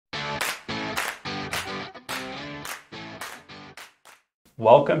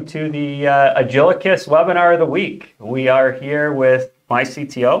Welcome to the Agilicus webinar of the week. We are here with my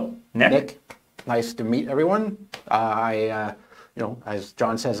CTO, Nick. Nice to meet everyone. As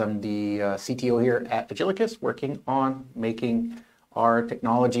John says, I'm the CTO here at Agilicus, working on making our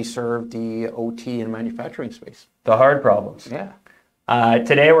technology serve the OT and manufacturing space. The hard problems. Yeah.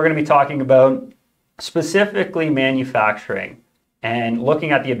 Today we're going to be talking about specifically manufacturing and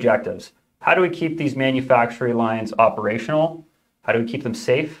looking at the objectives. How do we keep these manufacturing lines operational? How do we keep them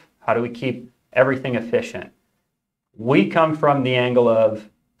safe? How do we keep everything efficient? We come from the angle of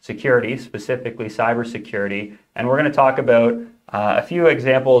security, specifically cybersecurity, and we're going to talk about a few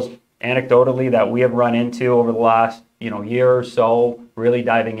examples anecdotally that we have run into over the last year or so, really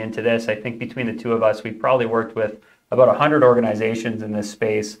diving into this. I think between the two of us, we've probably worked with about 100 organizations in this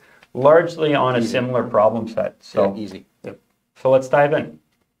space, largely on a similar problem set. So yeah, easy. Yep. So let's dive in.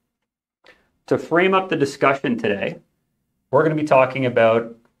 To frame up the discussion today, we're going to be talking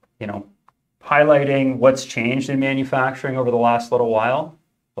about, highlighting what's changed in manufacturing over the last little while.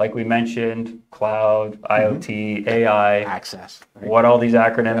 Like we mentioned, cloud, IoT, AI, access, right? What all these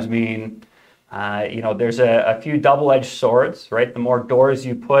acronyms mean. There's a few double-edged swords, right? The more doors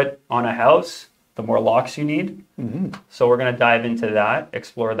you put on a house, the more locks you need. So we're going to dive into that,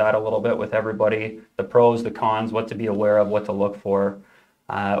 explore that a little bit with everybody, the pros, the cons, what to be aware of, what to look for.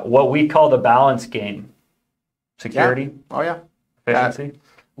 What we call the balance game. Security. Yeah. Oh, yeah. Efficiency.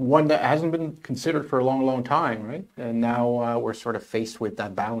 One that hasn't been considered for a long, long time, right? And now we're sort of faced with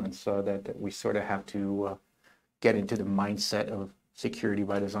that balance, so that we sort of have to get into the mindset of security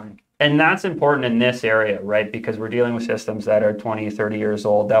by design. And that's important in this area, right? Because we're dealing with systems that are 20, 30 years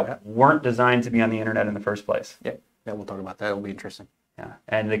old that weren't designed to be on the internet in the first place. Yeah, we'll talk about that. It'll be interesting. Yeah,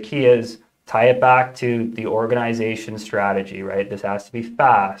 and the key is tie it back to the organization strategy, right? This has to be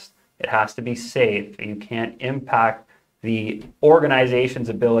fast. It has to be safe. You can't impact the organization's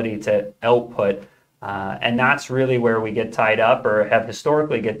ability to output. And that's really where we get tied up, or have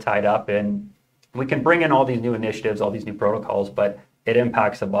historically get tied up. And we can bring in all these new initiatives, all these new protocols, but it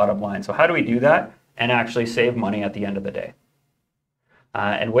impacts the bottom line. So how do we do that and actually save money at the end of the day?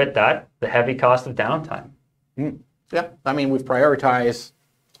 And with that, the heavy cost of downtime. Yeah, I mean, we've prioritized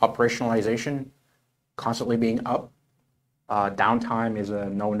operationalization, constantly being up. Downtime is a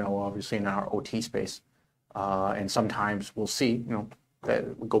no-no, obviously, in our OT space. And sometimes we'll see,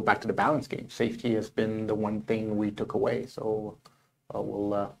 that we go back to the balance game. Safety has been the one thing we took away. So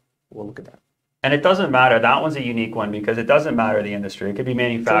we'll look at that. And it doesn't matter. That one's a unique one because it doesn't matter the industry. It could be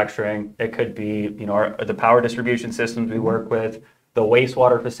manufacturing. It could be, the power distribution systems we work with, the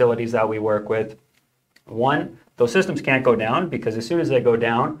wastewater facilities that we work with. One, those systems can't go down because as soon as they go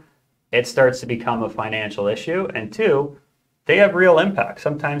down, it starts to become a financial issue. And two, they have real impact.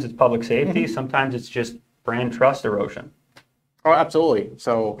 Sometimes it's public safety. Sometimes it's just brand trust erosion. Oh, absolutely.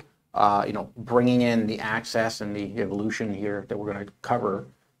 So, bringing in the access and the evolution here that we're going to cover,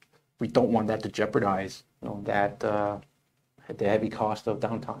 we don't want that to jeopardize, the heavy cost of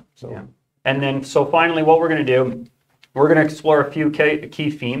downtime. So, yeah. And then, so finally, what we're going to do, we're going to explore a few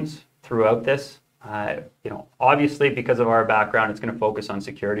key themes throughout this. Obviously, because of our background, it's going to focus on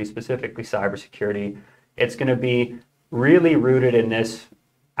security, specifically cybersecurity. It's going to be really rooted in this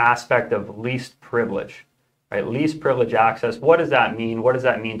aspect of least privilege, right? Least privilege access. What does that mean? What does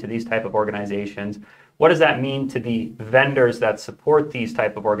that mean to these type of organizations? What does that mean to the vendors that support these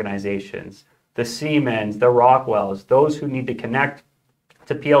type of organizations? The Siemens, the Rockwells, those who need to connect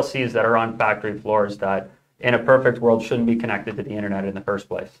to PLCs that are on factory floors that in a perfect world shouldn't be connected to the internet in the first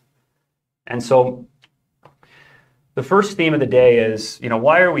place. And so the first theme of the day is,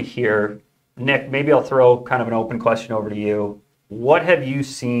 why are we here? Nick, maybe I'll throw kind of an open question over to you. What have you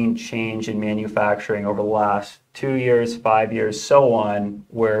seen change in manufacturing over the last 2 years, 5 years, so on,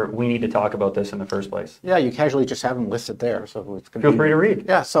 where we need to talk about this in the first place? Yeah, you casually just have them listed there. So it's Feel free to read.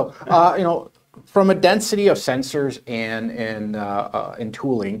 Yeah, so, from a density of sensors and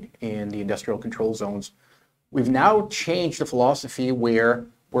tooling in the industrial control zones, we've now changed the philosophy where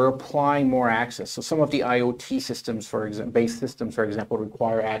we're applying more access. So some of the IoT systems, base systems, for example,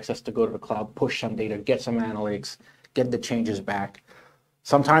 require access to go to the cloud, push some data, get some analytics, get the changes back.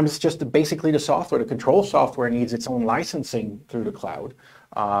 Sometimes it's just basically the software. The control software needs its own licensing through the cloud.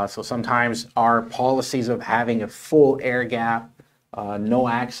 So sometimes our policies of having a full air gap, no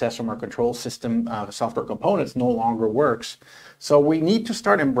access from our control system software components no longer works. So we need to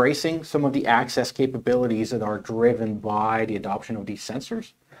start embracing some of the access capabilities that are driven by the adoption of these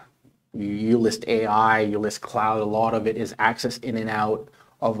sensors. You list AI, you list cloud, a lot of it is access in and out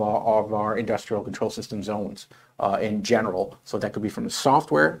of our industrial control system zones in general. So that could be from the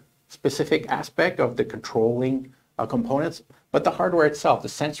software specific aspect of the controlling components, but the hardware itself, the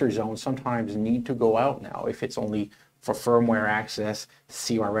sensor zones sometimes need to go out now if it's only for firmware access,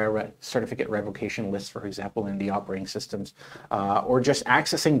 certificate revocation lists, for example, in the operating systems, or just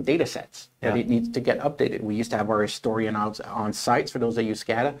accessing data sets that it needs to get updated. We used to have our historian on sites for those that use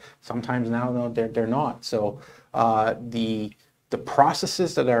SCADA. Sometimes now, no, they're not. So the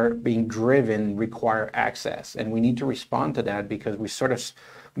processes that are being driven require access, and we need to respond to that because we sort of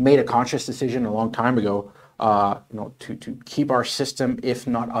made a conscious decision a long time ago to keep our system, if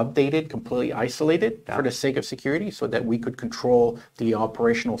not updated, completely isolated for the sake of security, so that we could control the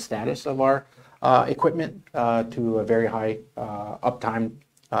operational status of our equipment to a very high uptime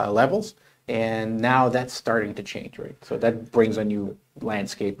levels. And now that's starting to change, right? So that brings a new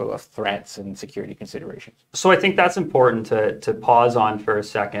landscape of threats and security considerations. So I think that's important to pause on for a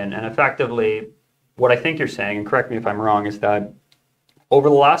second. And effectively, what I think you're saying, and correct me if I'm wrong, is that over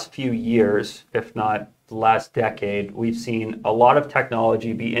the last few years, if not the last decade, we've seen a lot of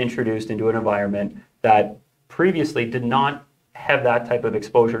technology be introduced into an environment that previously did not have that type of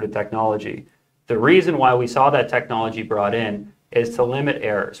exposure to technology. The reason why we saw that technology brought in is to limit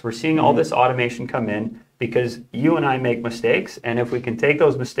errors. We're seeing all this automation come in because you and I make mistakes, and if we can take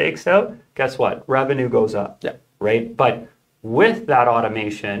those mistakes out, guess what? Revenue goes up, right? But with that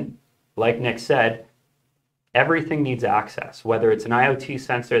automation, like Nick said, everything needs access, whether it's an IoT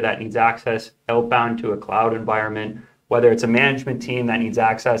sensor that needs access outbound to a cloud environment, whether it's a management team that needs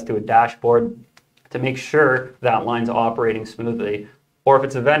access to a dashboard to make sure that line's operating smoothly, or if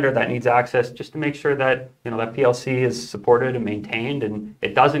it's a vendor that needs access just to make sure that that PLC is supported and maintained and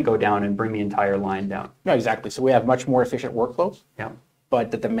it doesn't go down and bring the entire line down. No, exactly. So we have much more efficient workflows. Yeah.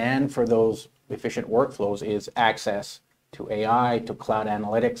 But the demand for those efficient workflows is access to AI, to cloud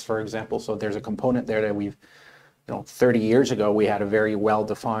analytics, for example. So there's a component there that we've 30 years ago, we had a very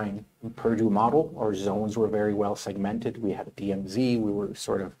well-defined Purdue model. Our zones were very well segmented. We had a DMZ. We were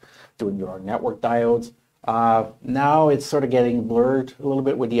sort of doing our network diodes. Now it's sort of getting blurred a little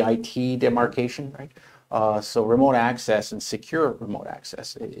bit with the IT demarcation, right? So remote access and secure remote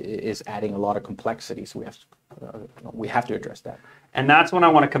access is adding a lot of complexity. So we have to address that. And that's what I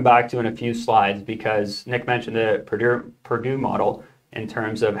want to come back to in a few slides, because Nick mentioned the Purdue model in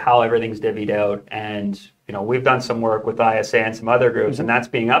terms of how everything's divvied out, and we've done some work with ISA and some other groups, and that's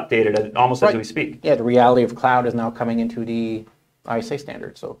being updated almost as we speak. Yeah, the reality of cloud is now coming into the ISA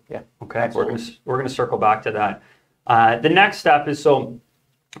standard. So yeah. Okay, absolutely. We're gonna circle back to that. The next step is, so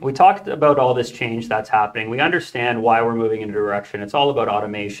we talked about all this change that's happening. We understand why we're moving in a direction. It's all about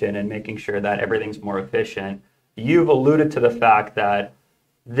automation and making sure that everything's more efficient. You've alluded to the fact that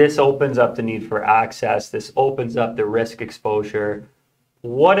this opens up the need for access. This opens up the risk exposure.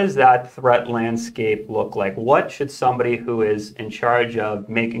 What does that threat landscape look like? What should somebody who is in charge of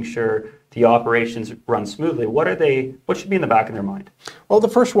making sure the operations run smoothly, what should be in the back of their mind? Well, the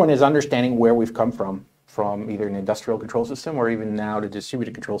first one is understanding where we've come from either an industrial control system or even now the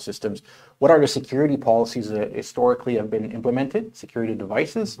distributed control systems. What are the security policies that historically have been implemented, security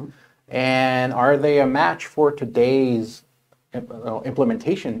devices, and are they a match for today's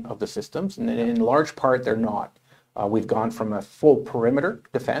implementation of the systems? And in large part, they're not. We've gone from a full perimeter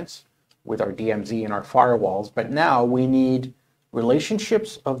defense with our DMZ and our firewalls, but now we need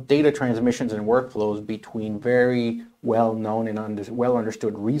relationships of data transmissions and workflows between very well-known and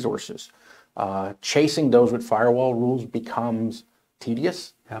well-understood resources. Chasing those with firewall rules becomes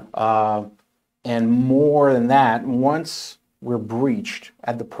tedious. And more than that, once we're breached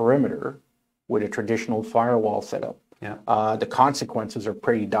at the perimeter with a traditional firewall setup, the consequences are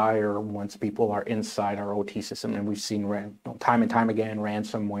pretty dire once people are inside our OT system. And we've seen time and time again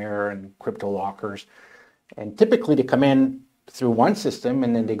ransomware and crypto lockers. And typically they come in through one system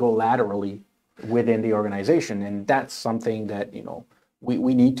and then they go laterally within the organization. And that's something that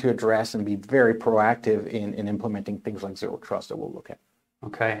we need to address and be very proactive in implementing things like zero trust that we'll look at.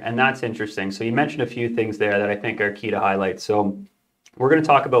 Okay, and that's interesting. So you mentioned a few things there that I think are key to highlight. So we're going to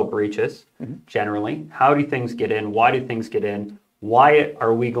talk about breaches generally. How do things get in? Why do things get in? Why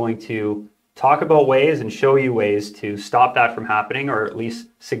are we going to talk about ways and show you ways to stop that from happening, or at least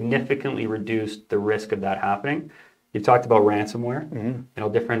significantly reduce the risk of that happening? You've talked about ransomware,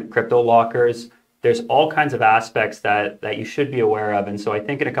 different crypto lockers. There's all kinds of aspects that you should be aware of. And so I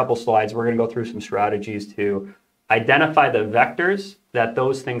think in a couple slides, we're going to go through some strategies to identify the vectors that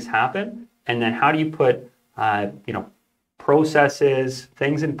those things happen. And then how do you put, processes,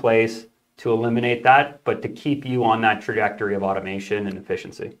 things in place to eliminate that, but to keep you on that trajectory of automation and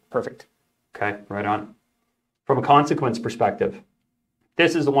efficiency. Perfect. Okay, right on. From a consequence perspective,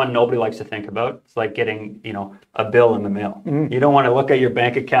 this is the one nobody likes to think about. It's like getting, a bill in the mail. You don't want to look at your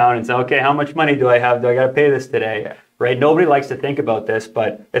bank account and say, okay, how much money do I have? Do I got to pay this today? Yeah. Right? Nobody likes to think about this,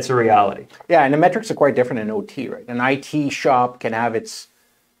 but it's a reality. Yeah, and the metrics are quite different in OT, right? An IT shop can have its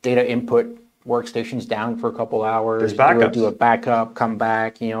data input workstations down for a couple hours. There's backups. Do a backup, come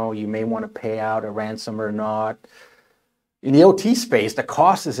back, you may want to pay out a ransom or not. In the OT space, the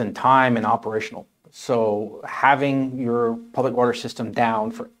cost is in time and operational. So having your public water system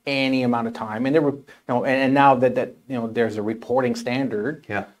down for any amount of time, and and now that there's a reporting standard,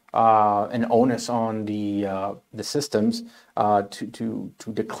 an onus on the systems to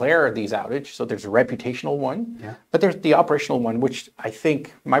declare these outages. So there's a reputational one, but there's the operational one, which I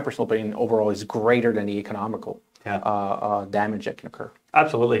think, my personal opinion, overall is greater than the economical damage that can occur.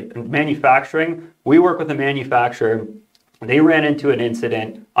 Absolutely. In manufacturing, we work with a manufacturer. They ran into an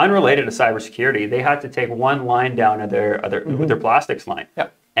incident unrelated to cybersecurity. They had to take one line down of their plastics line.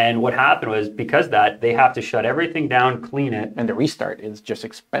 Yep. And what happened was, because of that, they have to shut everything down, clean it. And the restart is just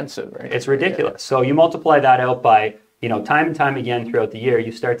expensive, right? It's ridiculous. Yeah. So you multiply that out by, time and time again throughout the year,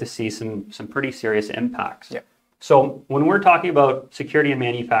 you start to see some pretty serious impacts. Yeah. So when we're talking about security in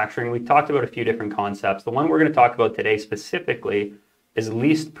manufacturing, we've talked about a few different concepts. The one we're going to talk about today specifically is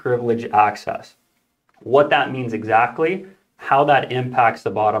least privilege access. What that means exactly, how that impacts the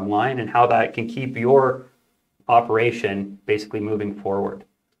bottom line, and how that can keep your operation basically moving forward.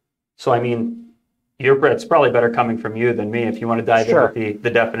 So, it's probably better coming from you than me if you want to dive into the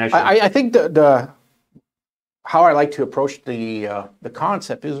definition. I think the how I like to approach the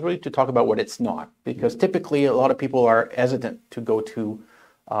concept is really to talk about what it's not, because typically a lot of people are hesitant to go to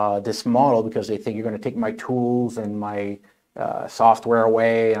this model because they think you're going to take my tools and my software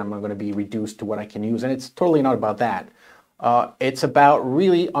away, and I'm going to be reduced to what I can use. And it's totally not about that. It's about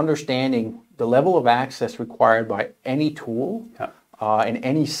really understanding the level of access required by any tool in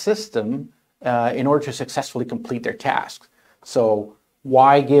any system in order to successfully complete their tasks. So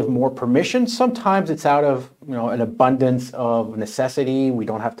why give more permission? Sometimes it's out of an abundance of necessity. We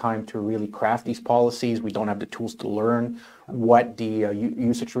don't have time to really craft these policies. We don't have the tools to learn what the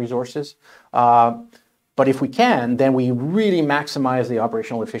usage resource is. But if we can, then we really maximize the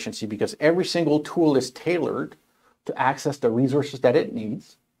operational efficiency, because every single tool is tailored to access the resources that it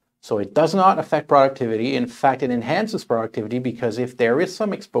needs. So it does not affect productivity. In fact, it enhances productivity, because if there is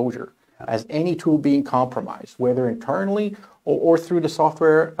some exposure as any tool being compromised, whether internally or through the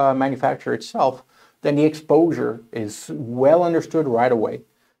software manufacturer itself, then the exposure is well understood right away.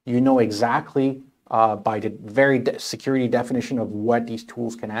 You know exactly by the very security definition of what these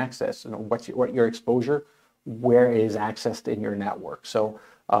tools can access, what your exposure, where it is accessed in your network. So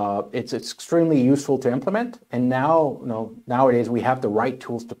it's extremely useful to implement. And nowadays we have the right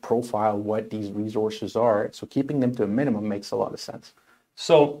tools to profile what these resources are. So keeping them to a minimum makes a lot of sense.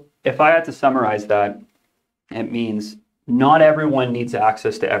 So if I had to summarize that, it means not everyone needs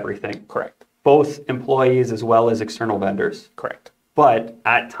access to everything. Correct. Both employees as well as external vendors. Correct. But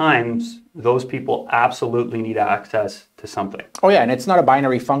at times, those people absolutely need access to something. Oh yeah, and it's not a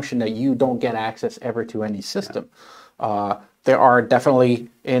binary function that you don't get access ever to any system. There are definitely,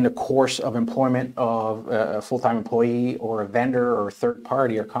 in the course of employment of a full-time employee or a vendor or a third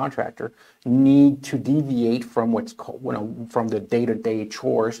party or contractor, need to deviate from what's called, from the day-to-day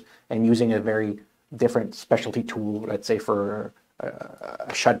chores and using a very different specialty tool, let's say for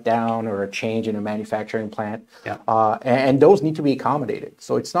a shutdown or a change in a manufacturing plant. Yeah. And those need to be accommodated.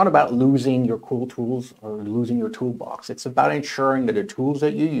 So it's not about losing your cool tools or losing your toolbox. It's about ensuring that the tools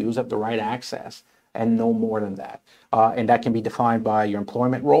that you use have the right access, and no more than that. And that can be defined by your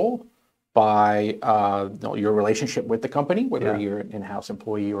employment role, by your relationship with the company, whether you're an in-house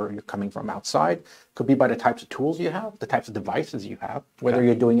employee or you're coming from outside. Could be by the types of tools you have, the types of devices you have, whether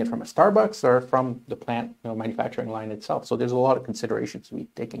you're doing it from a Starbucks or from the plant manufacturing line itself. So there's a lot of considerations to be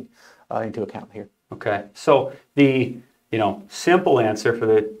taken into account here. Okay, so the simple answer for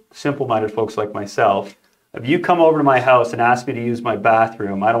the simple-minded folks like myself: if you come over to my house and ask me to use my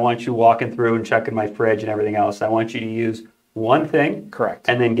bathroom, I don't want you walking through and checking my fridge and everything else. I want you to use one thing. Correct.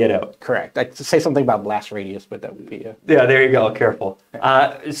 And then get out. Correct. I'd say something about blast radius, but that would be Yeah, there you go. Careful.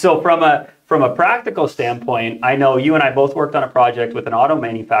 So from a practical standpoint, I know you and I both worked on a project with an auto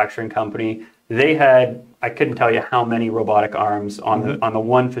manufacturing company. They had, I couldn't tell you how many robotic arms on the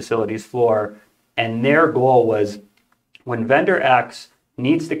one facility's floor, and their goal was, when vendor X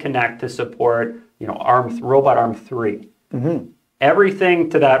needs to connect to support robot arm 3. Everything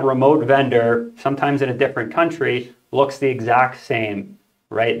to that remote vendor, sometimes in a different country, looks the exact same,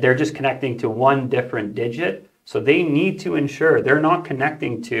 right? They're just connecting to one different digit. So they need to ensure they're not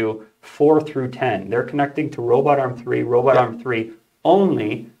connecting to 4 through 10. They're connecting to robot arm 3, robot arm 3,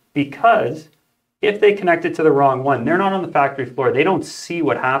 only because if they connect it to the wrong one, they're not on the factory floor. They don't see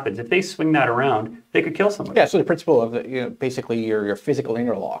what happens. If they swing that around, they could kill somebody. Yeah, so the principle of basically your physical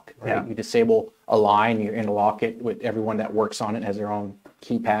interlock, right? Yeah. You disable a line, you interlock it with everyone that works on it has their own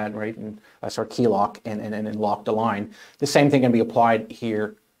keypad, right? And key lock and lock the line. The same thing can be applied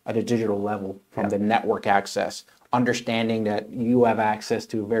here at a digital level from the network access, understanding that you have access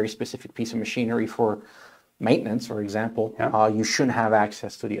to a very specific piece of machinery for maintenance, for example, you shouldn't have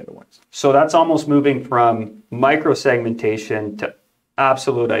access to the other ones. So that's almost moving from micro-segmentation to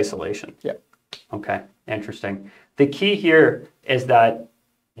absolute isolation. Yeah. Okay, interesting. The key here is that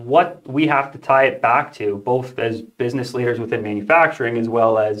what we have to tie it back to, both as business leaders within manufacturing, as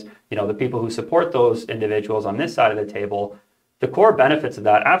well as the people who support those individuals on this side of the table, the core benefits of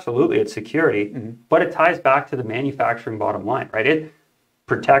that, absolutely, it's security, but it ties back to the manufacturing bottom line, right? It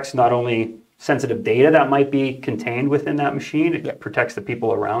protects not only sensitive data that might be contained within that machine, it protects the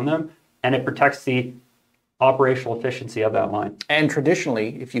people around them, and it protects the operational efficiency of that line. And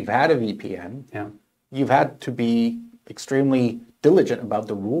traditionally, if you've had a VPN, you've had to be extremely diligent about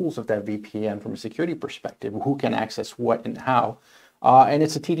the rules of that VPN from a security perspective, who can access what and how. And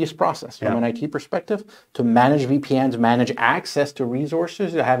it's a tedious process from an IT perspective to manage VPNs, manage access to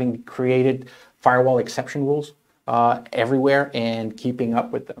resources, having created firewall exception rules everywhere and keeping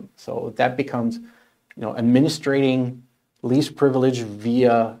up with them. So that becomes, administrating least privilege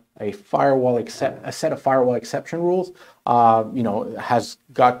via a set of firewall exception rules, has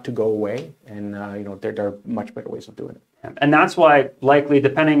got to go away. And, there are much better ways of doing it. And that's why, likely,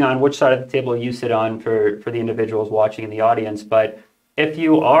 depending on which side of the table you sit on for the individuals watching in the audience, but if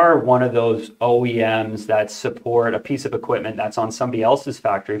you are one of those OEMs that support a piece of equipment that's on somebody else's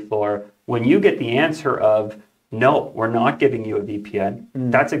factory floor, when you get the answer of, no, we're not giving you a VPN,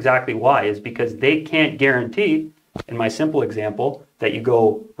 that's exactly why, is because they can't guarantee, in my simple example, that you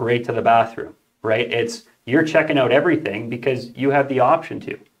go right to the bathroom, right? You're checking out everything because you have the option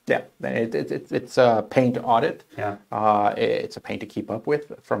to. Yeah, it's a pain to audit. Yeah. It's a pain to keep up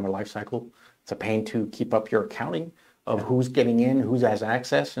with from a life cycle. It's a pain to keep up your accounting of who's getting in, who has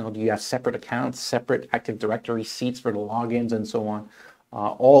access. Do you have separate accounts, separate Active Directory seats for the logins and so on?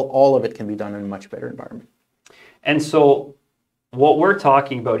 All of it can be done in a much better environment. And so what we're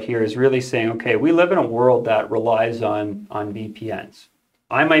talking about here is really saying, okay, we live in a world that relies on VPNs.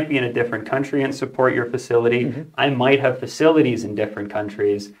 I might be in a different country and support your facility. I might have facilities in different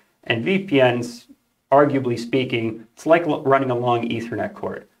countries. And VPNs, arguably speaking, it's like running a long Ethernet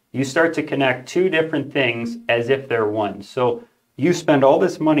cord. You start to connect two different things as if they're one. So you spend all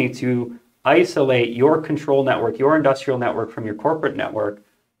this money to isolate your control network, your industrial network from your corporate network.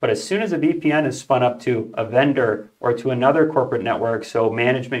 But as soon as a VPN is spun up to a vendor or to another corporate network so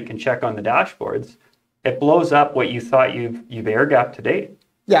management can check on the dashboards, it blows up what you thought you've air-gapped to date.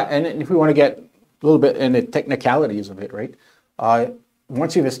 Yeah, and if we want to get a little bit in the technicalities of it, right?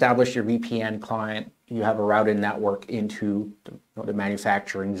 Once you've established your VPN client, you have a routed network into the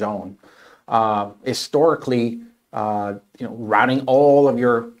manufacturing zone. Historically, routing all of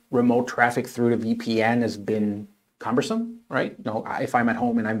your remote traffic through the VPN has been cumbersome, right? If I'm at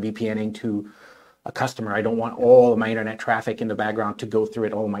home and I'm VPNing to a customer, I don't want all of my internet traffic in the background to go through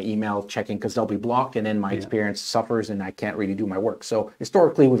it, all my email checking, because they'll be blocked, and then my experience suffers and I can't really do my work. So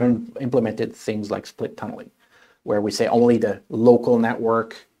historically, we've implemented things like split tunneling, where we say only the local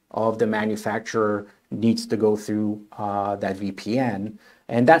network of the manufacturer needs to go through that VPN.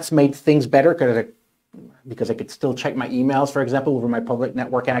 And that's made things better because I could still check my emails, for example, over my public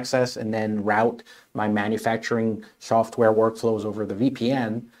network access and then route my manufacturing software workflows over the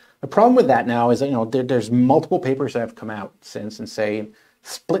VPN. The problem with that now is that, there's multiple papers that have come out since and say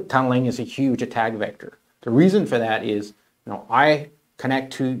split tunneling is a huge attack vector. The reason for that is, I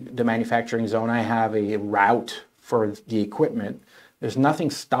connect to the manufacturing zone. I have a route for the equipment. There's nothing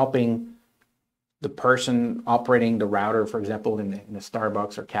stopping the person operating the router, for example, in a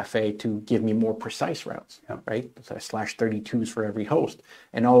Starbucks or cafe, to give me more precise routes, right? So /32s for every host.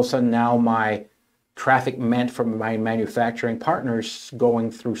 And all of a sudden now my traffic meant from my manufacturing partners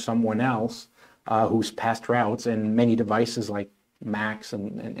going through someone else who's passed routes, and many devices like Macs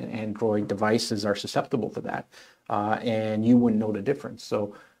and Android devices are susceptible to that, and you wouldn't know the difference.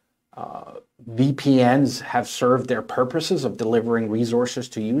 So VPNs have served their purposes of delivering resources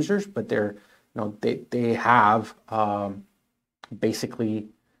to users, but they have basically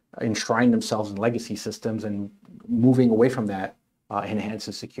enshrined themselves in legacy systems, and moving away from that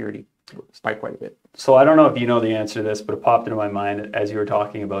enhances security by quite a bit. So I don't know if you know the answer to this, but it popped into my mind as you were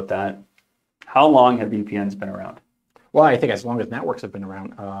talking about that. How long have VPNs been around? Well, I think as long as networks have been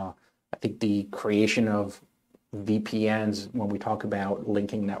around. I think the creation of VPNs, when we talk about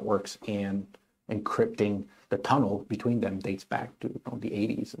linking networks and encrypting the tunnel between them, dates back to the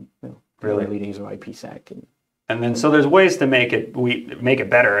 80s and the early days of IPsec. And then, so there's ways to make it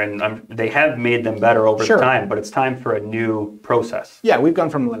better, and they have made them better over time, but it's time for a new process. Yeah, we've gone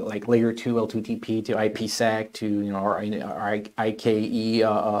from like layer 2 L2TP to IPsec to our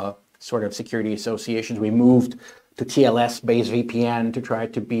IKE sort of security associations. We moved to TLS-based VPN to try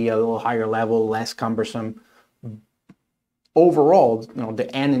to be a little higher level, less cumbersome. Overall, the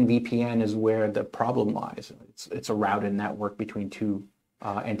N in VPN is where the problem lies. It's a routed network between two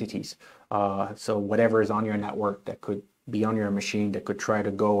entities. So whatever is on your network that could be on your machine that could try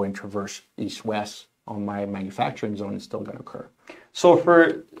to go and traverse east-west on my manufacturing zone is still going to occur. So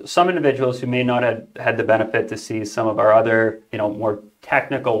for some individuals who may not have had the benefit to see some of our other, more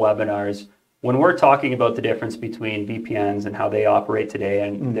technical webinars, when we're talking about the difference between VPNs and how they operate today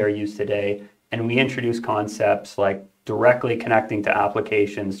and their use today, and we introduce concepts like directly connecting to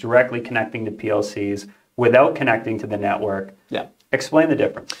applications, directly connecting to PLCs without connecting to the network. Yeah. Explain the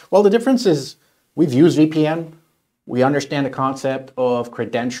difference. Well, the difference is we've used VPN. We understand the concept of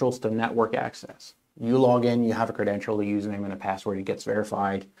credentials to network access. You log in, you have a credential, a username and a password, it gets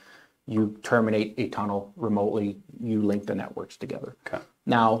verified. You terminate a tunnel remotely, you link the networks together. Okay.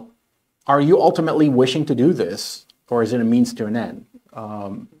 Now, are you ultimately wishing to do this, or is it a means to an end?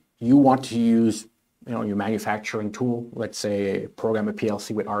 You want to use your manufacturing tool, let's say program a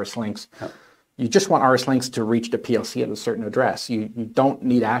PLC with RS links. Yep. You just want RS links to reach the PLC at a certain address. You don't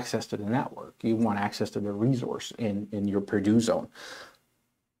need access to the network. You want access to the resource in your Purdue zone.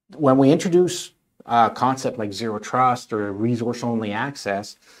 When we introduce a concept like zero trust or resource-only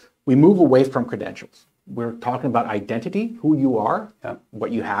access, we move away from credentials. We're talking about identity, who you are,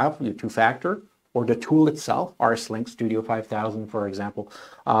 what you have, your two-factor, or the tool itself, RS Link Studio 5000, for example,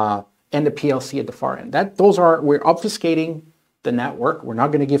 and the PLC at the far end. We're obfuscating the network. We're not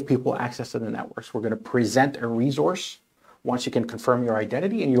going to give people access to the networks. We're going to present a resource once you can confirm your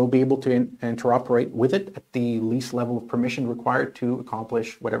identity, and you'll be able to interoperate with it at the least level of permission required to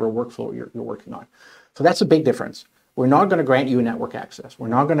accomplish whatever workflow you're working on. So that's a big difference. We're not going to grant you network access. We're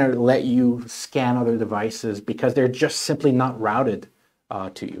not going to let you scan other devices because they're just simply not routed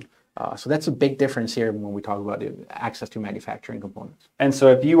to you. So that's a big difference here when we talk about access to manufacturing components. And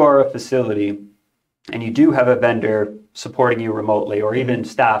so if you are a facility and you do have a vendor supporting you remotely, or even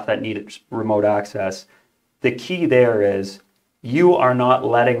staff that need remote access, the key there is you are not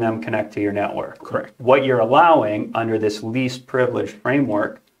letting them connect to your network. Correct. What you're allowing under this least privilege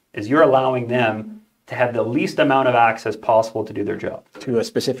framework is you're allowing them to have the least amount of access possible to do their job. To a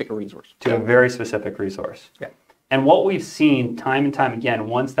specific resource. To a very specific resource. Yeah. And what we've seen time and time again,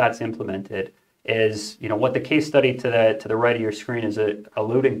 once that's implemented, is what the case study to the right of your screen is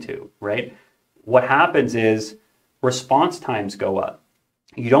alluding to, right? What happens is response times go up.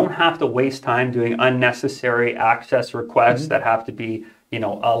 You don't have to waste time doing unnecessary access requests that have to be,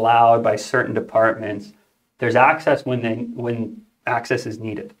 allowed by certain departments. There's access when access is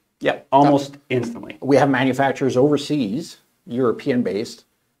needed. Yeah. Almost instantly. We have manufacturers overseas, European-based,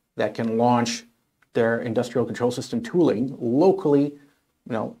 that can launch their industrial control system tooling locally,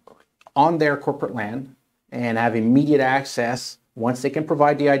 on their corporate land and have immediate access once they can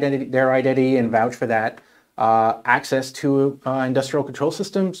provide their identity and vouch for that, access to industrial control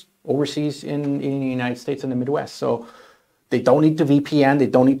systems overseas in the United States and the Midwest. So they don't need to VPN. They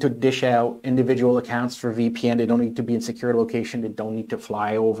don't need to dish out individual accounts for VPN. They don't need to be in secure location. They don't need to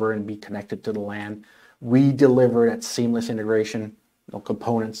fly over and be connected to the LAN. We deliver that seamless integration,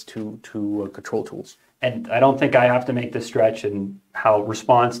 components to control tools. And I don't think I have to make the stretch in how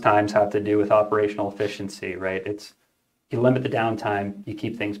response times have to do with operational efficiency, right? You limit the downtime, you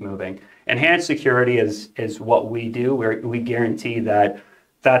keep things moving. Enhanced security is what we do, where we guarantee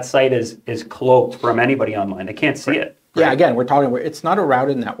that site is cloaked from anybody online. They can't see it. Right? Yeah, again, it's not a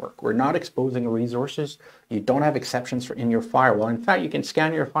routed network. We're not exposing resources. You don't have exceptions in your firewall. In fact, you can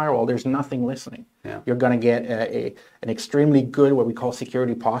scan your firewall. There's nothing listening. Yeah. You're going to get an extremely good, what we call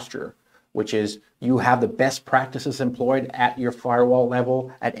security posture, which is you have the best practices employed at your firewall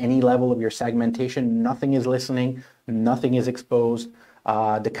level, at any level of your segmentation. Nothing is listening. Nothing is exposed.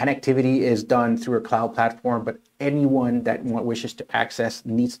 The connectivity is done through a cloud platform, but anyone that wishes to access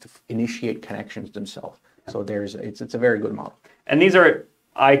needs to initiate connections themselves. So it's a very good model. And these are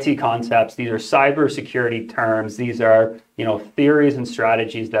IT concepts. These are cybersecurity terms. These are theories and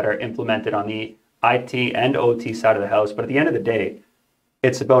strategies that are implemented on the IT and OT side of the house. But at the end of the day,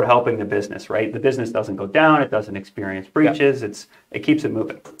 it's about helping the business, right? The business doesn't go down. It doesn't experience breaches. Yeah. It keeps it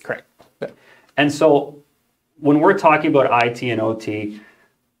moving. Correct. Yeah. And so when we're talking about IT and OT,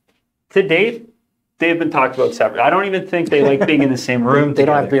 to date, they've been talked about separate. I don't even think they like being in the same room They together.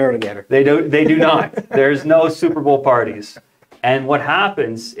 don't have beer together. They do not. There's no Super Bowl parties. And what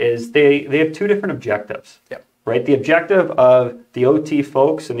happens is they have two different objectives. Yep. Right? The objective of the OT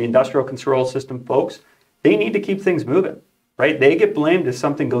folks and the industrial control system folks, they need to keep things moving. Right? They get blamed if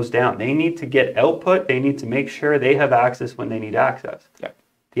something goes down. They need to get output. They need to make sure they have access when they need access. Yep.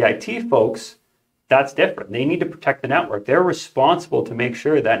 The IT folks, that's different. They need to protect the network. They're responsible to make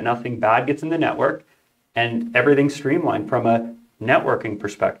sure that nothing bad gets in the network and everything's streamlined from a networking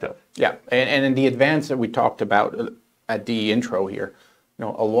perspective. Yeah, and in the advance that we talked about at the intro here, you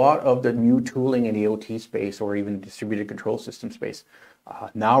know, a lot of the new tooling in the OT space or even distributed control system space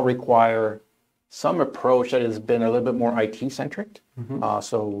now require some approach that has been a little bit more IT centric.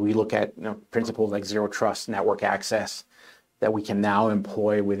 So we look at principles like zero trust network access that we can now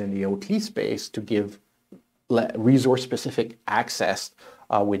employ within the OT space to give resource specific access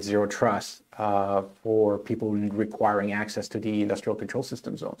with zero trust for people requiring access to the industrial control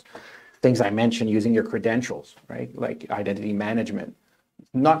system zones. Things I mentioned, using your credentials, right? Like identity management.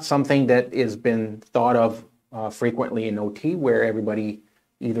 Not something that has been thought of frequently in OT, where everybody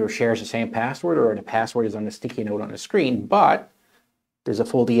either shares the same password or the password is on a sticky note on the screen, but there's a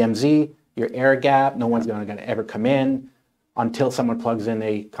full DMZ, your air gap, no one's going to ever come in until someone plugs in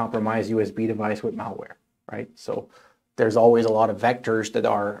a compromised USB device with malware, right? So there's always a lot of vectors that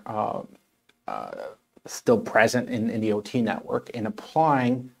are still present in the OT network, and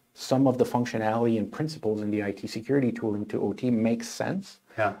applying some of the functionality and principles in the IT security tooling to OT makes sense.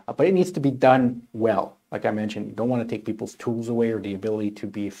 Yeah. But it needs to be done well. Like I mentioned, you don't want to take people's tools away or the ability to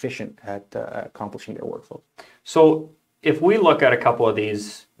be efficient at accomplishing their workflows. So if we look at a couple of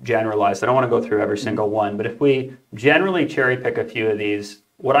these generalized, I don't want to go through every single one, but if we generally cherry pick a few of these,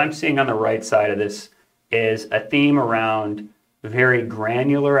 what I'm seeing on the right side of this is a theme around very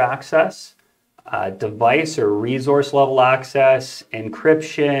granular access, device or resource level access,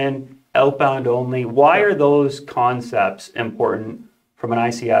 encryption, outbound only. Why are those concepts important from an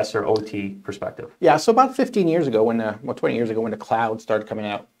ICS or OT perspective? Yeah, so about 15 years ago, 20 years ago when the cloud started coming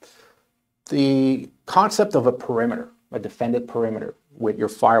out, the concept of a perimeter, a defended perimeter with your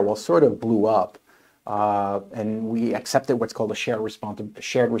firewall sort of blew up. And we accepted what's called a shared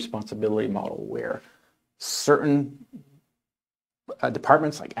responsibility model, where certain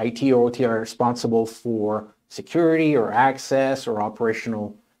departments like IT or OT are responsible for security or access or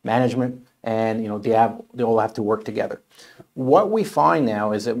operational management, and they all have to work together. What we find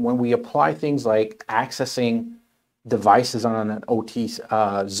now is that when we apply things like accessing devices on an OT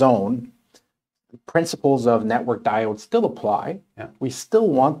zone, principles of network diodes still apply. Yeah. We still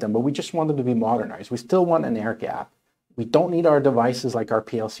want them, but we just want them to be modernized. We still want an air gap. We don't need our devices like our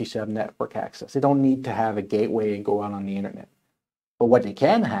PLCs to have network access. They don't need to have a gateway and go out on the internet. But what they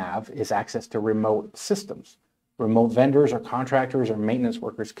can have is access to remote systems. Remote vendors or contractors or maintenance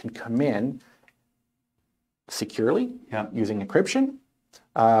workers can come in securely using encryption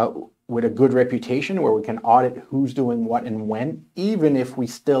with a good reputation, where we can audit who's doing what and when, even if we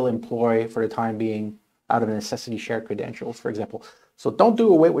still employ, for the time being, out of necessity, shared credentials, for example. So don't do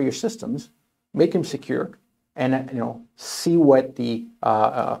away with your systems, make them secure, and see what the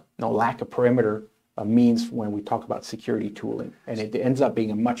lack of perimeter means when we talk about security tooling. And it ends up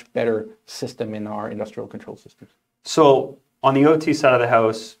being a much better system in our industrial control systems. So on the OT side of the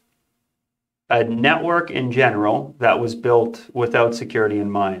house, a network in general that was built without security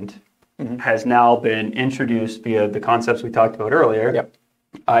in mind has now been introduced via the concepts we talked about earlier. Yep.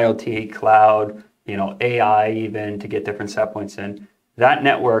 IoT, cloud, AI even, to get different set points in. That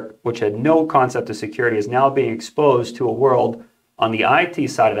network, which had no concept of security, is now being exposed to a world on the IT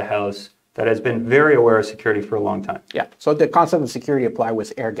side of the house that has been very aware of security for a long time. Yeah, so the concept of security applied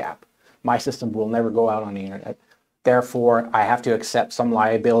was air gap. My system will never go out on the internet. Therefore, I have to accept some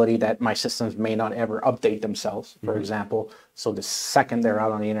liability that my systems may not ever update themselves, for example. So the second they're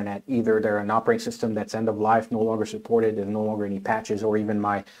out on the internet, either they're an operating system that's end of life, no longer supported, there's no longer any patches, or even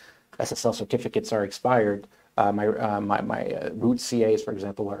my SSL certificates are expired. My root CAs, for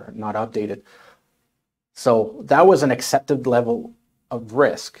example, are not updated. So that was an accepted level of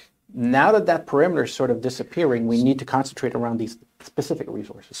risk. Now that perimeter is sort of disappearing, we need to concentrate around these specific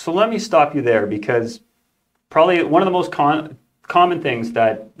resources. So let me stop you there, because probably one of the most common things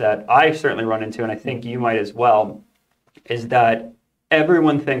that I certainly run into, and I think you might as well, is that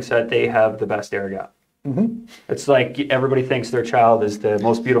everyone thinks that they have the best air gap. It's like everybody thinks their child is the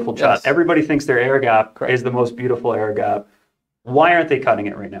most beautiful child. Yes. Everybody thinks their air gap Correct. is the most beautiful air gap. Why aren't they cutting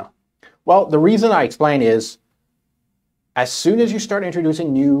it right now? Well, the reason I explain is, as soon as you start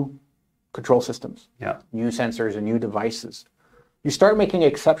introducing new control systems, new sensors and new devices, you start making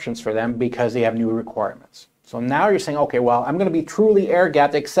exceptions for them because they have new requirements. So now you're saying, okay, well, I'm going to be truly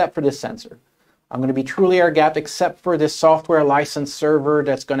air-gapped except for this sensor. I'm going to be truly air-gapped except for this software license server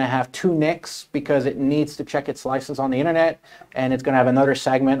that's going to have 2 NICs because it needs to check its license on the internet, and it's going to have another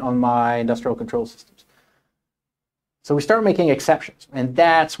segment on my industrial control systems. So we start making exceptions, and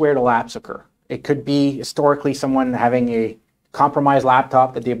that's where the lapse occur. It could be historically someone having a compromised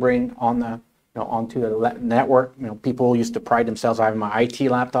laptop that they bring on the onto the network. People used to pride themselves on having my IT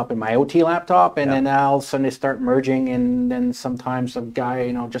laptop and my OT laptop, and then all of a sudden they start merging, and then sometimes a guy,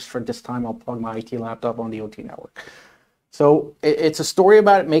 just for this time, I'll plug my IT laptop on the OT network. So it's a story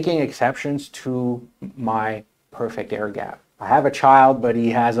about making exceptions to my perfect air gap. I have a child, but he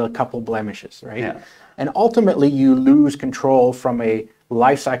has a couple blemishes, right? Yeah. And ultimately, you lose control from a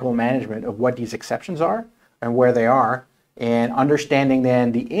life cycle management of what these exceptions are and where they are, and understanding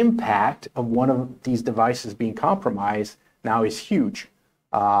then the impact of one of these devices being compromised now is huge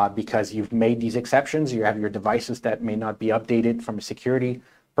because you've made these exceptions. You have your devices that may not be updated from a security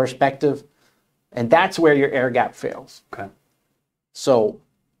perspective, and that's where your air gap fails. Okay. So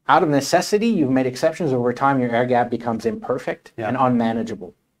out of necessity, you've made exceptions. Over time, your air gap becomes imperfect and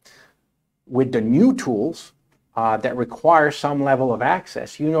unmanageable. With the new tools that require some level of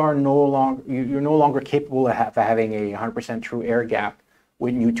access, you're no longer capable of having a 100% true air gap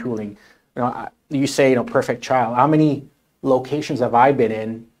with new tooling. You say, perfect child. How many locations have I been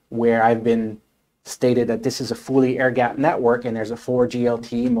in where I've been stated that this is a fully air gap network and there's a 4G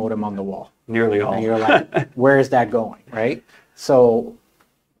LTE modem on the wall? Nearly all. And you're like, where is that going, right? So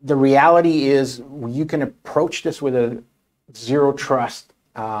the reality is you can approach this with a zero trust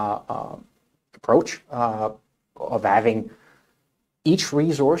approach of having each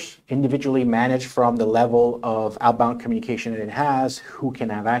resource individually managed from the level of outbound communication that it has, who can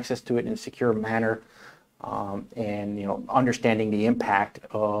have access to it in a secure manner, and understanding the impact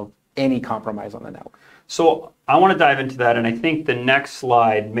of any compromise on the network. So I want to dive into that, and I think the next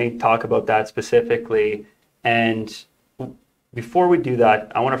slide may talk about that specifically. And before we do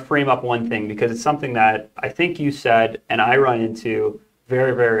that, I want to frame up one thing because it's something that I think you said and I run into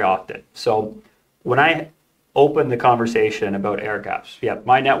very, very often. So when I open the conversation about air gaps,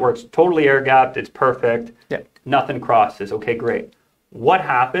 my network's totally air gapped, it's perfect, nothing crosses, okay, great. What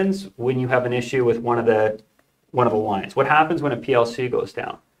happens when you have an issue with one of the lines? What happens when a PLC goes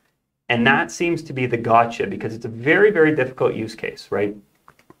down? And that seems to be the gotcha because it's a very, very difficult use case, right?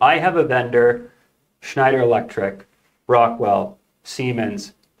 I have a vendor, Schneider Electric, Rockwell,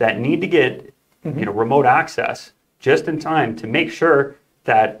 Siemens, that need to get remote access just in time to make sure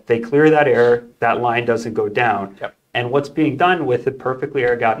that they clear that air, that line doesn't go down. Yep. And what's being done with a perfectly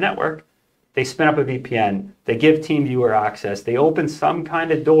air-gapped network, they spin up a VPN, they give TeamViewer access, they open some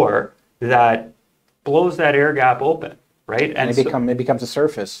kind of door that blows that air gap open, right? And it becomes a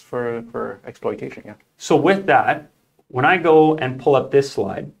surface for exploitation, yeah. So with that, when I go and pull up this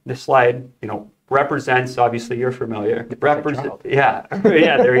slide, represents, obviously you're familiar, yeah,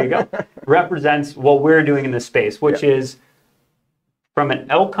 there you go. Represents what we're doing in this space, which is, from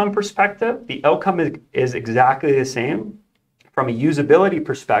an outcome perspective, the outcome is exactly the same. From a usability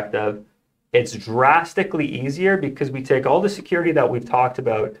perspective, it's drastically easier because we take all the security that we've talked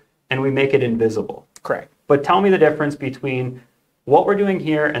about and we make it invisible. Correct. But tell me the difference between what we're doing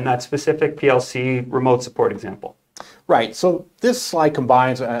here and that specific PLC remote support example. Right. So this slide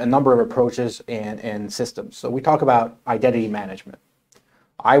combines a number of approaches and systems. So we talk about identity management.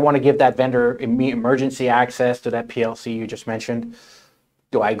 I want to give that vendor emergency access to that PLC you just mentioned.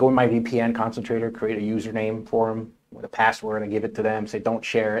 Do I go in my VPN concentrator, create a username for them with a password and give it to them, say don't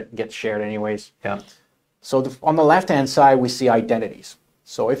share it, it gets shared anyways? Yeah. So on the left-hand side, we see identities.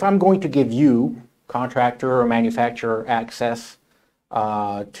 So if I'm going to give you, contractor or manufacturer, access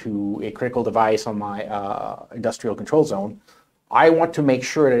to a critical device on my industrial control zone, I want to make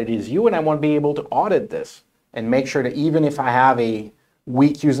sure that it is you, and I want to be able to audit this and make sure that even if I have a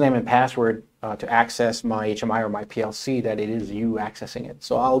weak username and password to access my HMI or my PLC, that it is you accessing it.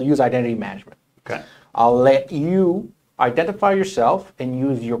 So I'll use identity management. Okay. I'll let you identify yourself and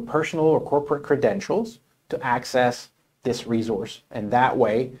use your personal or corporate credentials to access this resource. And that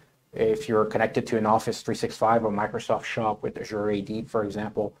way, if you're connected to an Office 365 or Microsoft Shop with Azure AD, for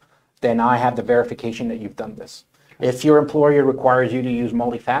example, then I have the verification that you've done this. If your employer requires you to use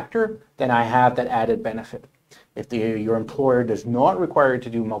multi-factor, then I have that added benefit. If your employer does not require you to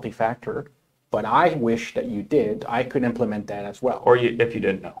do multi-factor, but I wish that you did, I could implement that as well. Or if you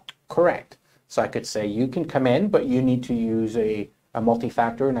didn't know. Correct. So I could say, you can come in, but you need to use a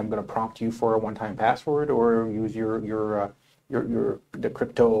multi-factor, and I'm going to prompt you for a one-time password, or use the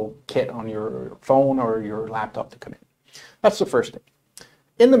crypto kit on your phone or your laptop to come in. That's the first thing.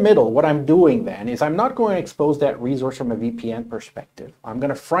 In the middle, what I'm doing then is I'm not going to expose that resource from a VPN perspective. I'm going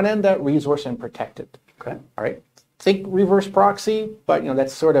to front end that resource and protect it. Okay. All right. Think reverse proxy, but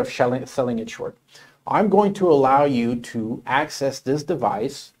that's sort of selling it short. I'm going to allow you to access this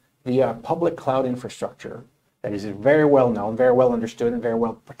device via public cloud infrastructure that is very well known, very well understood, and very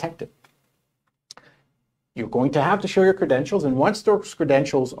well protected. You're going to have to show your credentials, and once those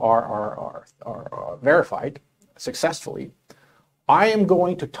credentials are verified successfully, I am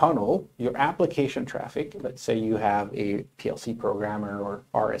going to tunnel your application traffic. Let's say you have a PLC programmer or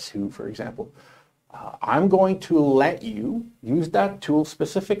RSU, for example. I'm going to let you use that tool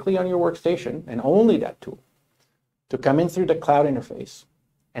specifically on your workstation, and only that tool, to come in through the cloud interface.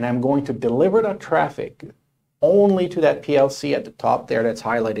 And I'm going to deliver that traffic only to that PLC at the top there that's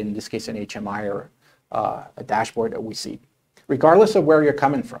highlighted, in this case an HMI or a dashboard that we see, regardless of where you're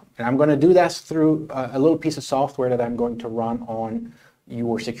coming from. And I'm going to do that through a little piece of software that I'm going to run on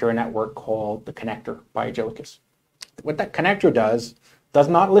your secure network called the connector by Agillicus. What that connector does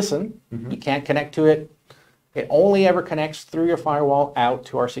not listen. You can't connect to it. It only ever connects through your firewall out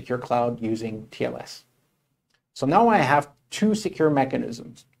to our secure cloud using TLS. So now I have two secure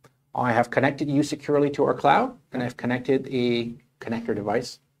mechanisms. I have connected you securely to our cloud, and I've connected a connector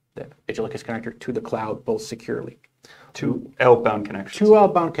device, the Agillicus connector, to the cloud, both securely. Two outbound connections. Two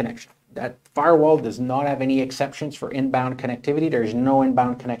outbound connections. That firewall does not have any exceptions for inbound connectivity. There's no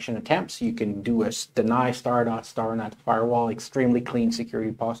inbound connection attempts. You can do a deny star dot star on that firewall. Extremely clean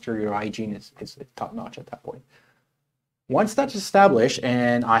security posture. Your hygiene is top notch at that point. Once that's established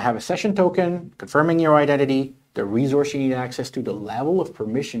and I have a session token confirming your identity, the resource you need access to, the level of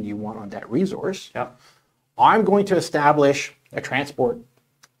permission you want on that resource, I'm going to establish a transport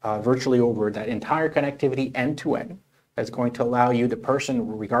virtually over that entire connectivity end to end. That's going to allow you, the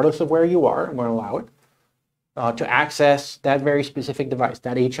person, regardless of where you are, I'm going to allow it, to access that very specific device,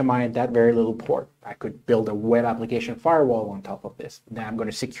 that HMI at that very little port. I could build a web application firewall on top of this. Now I'm going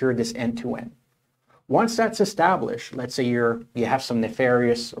to secure this end to end. Once that's established, let's say you have some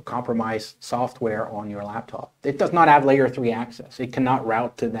nefarious or compromised software on your laptop. It does not have layer 3 access. It cannot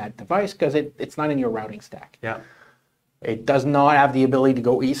route to that device because it's not in your routing stack. It does not have the ability to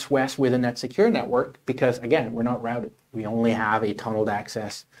go east-west within that secure network because, again, we're not routed. We only have a tunneled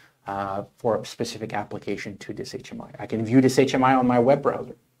access for a specific application to this HMI. I can view this HMI on my web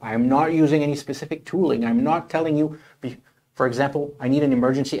browser. I am not using any specific tooling. I'm not telling you, for example, I need an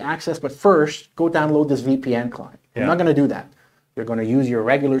emergency access, but first, go download this VPN client. I'm not going to do that. You're going to use your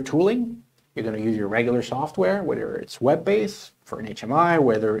regular tooling. You're going to use your regular software, whether it's web-based for an HMI,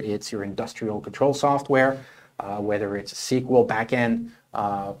 whether it's your industrial control software, whether it's a SQL backend,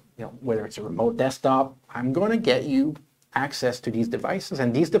 whether it's a remote desktop. I'm going to get you access to these devices,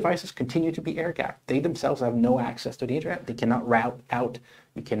 and these devices continue to be air-gapped. They themselves have no access to the internet. They cannot route out.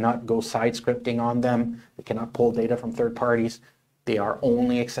 You cannot go side scripting on them. They cannot pull data from third parties. They are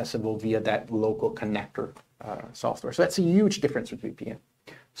only accessible via that local connector software. So that's a huge difference with VPN.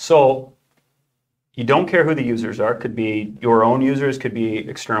 So you don't care who the users are. Could be your own users, could be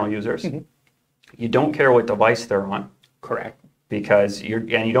external users. You don't care what device they're on. Correct. Because you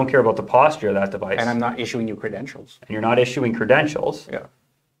don't care about the posture of that device. And I'm not issuing you credentials. And you're not issuing credentials.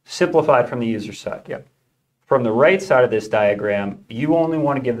 Simplified from the user side. From the right side of this diagram, you only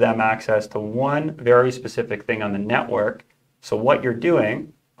want to give them access to one very specific thing on the network. So what you're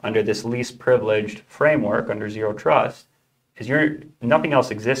doing under this least privileged framework, under Zero Trust, is nothing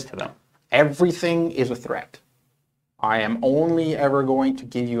else exists to them. Everything is a threat. I am only ever going to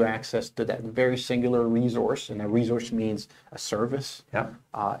give you access to that very singular resource, and a resource means a service.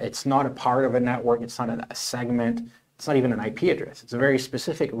 It's not a part of a network. It's not a segment. It's not even an IP address. It's a very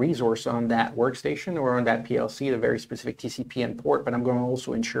specific resource on that workstation or on that PLC, the very specific TCP and port, but I'm going to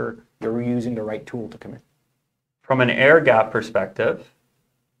also ensure you're using the right tool to come in. From an air gap perspective,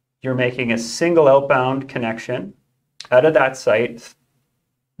 you're making a single outbound connection out of that site,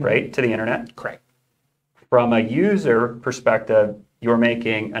 right, to the internet. Correct. From a user perspective, you're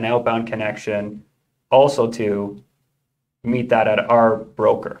making an outbound connection also to meet that at our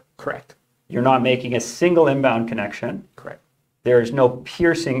broker. Correct. You're not making a single inbound connection. Correct. There is no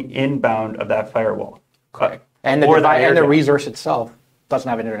piercing inbound of that firewall. Correct. And the resource itself doesn't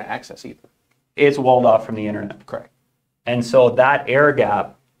have internet access either. It's walled off from the internet. Correct. And so that air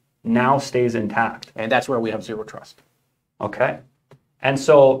gap now stays intact. And that's where we have Zero Trust. Okay. And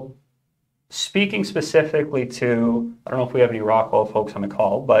so speaking specifically to, I don't know if we have any Rockwell folks on the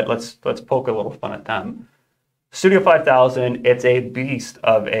call, but let's poke a little fun at them. Studio 5000, it's a beast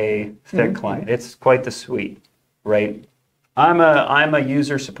of a thick client. It's quite the suite, right? I'm a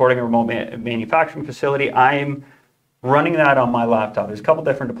user supporting a remote manufacturing facility. I'm running that on my laptop. There's a couple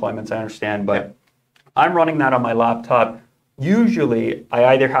different deployments, I understand, but I'm running that on my laptop. Usually, I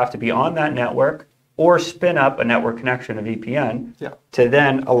either have to be on that network or spin up a network connection, a VPN, to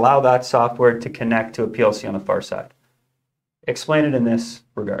then allow that software to connect to a PLC on the far side. Explain it in this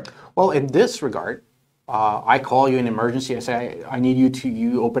regard. Well, in this regard, I call you in emergency. I say, I need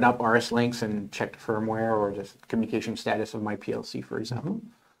you open up RS links and check the firmware or the communication status of my PLC, for example.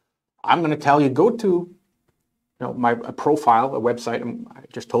 I'm going to tell you, go to my profile, a website I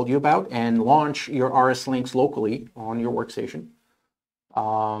just told you about, and launch your RS links locally on your workstation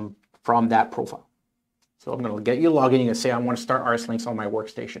from that profile. So I'm going to get you logged in. You're going to say, I want to start RS links on my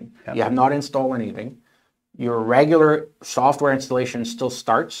workstation. You have not installed anything. Your regular software installation still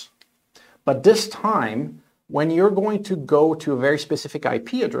starts. But this time, when you're going to go to a very specific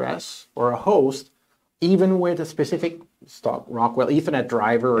IP address or a host, even with a specific Rockwell Ethernet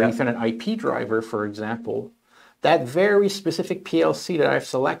driver or Ethernet IP driver, for example, that very specific PLC that I've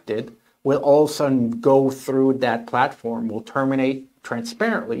selected will all of a sudden go through that platform, will terminate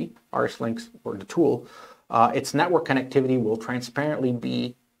transparently, RS links or the tool, its network connectivity will transparently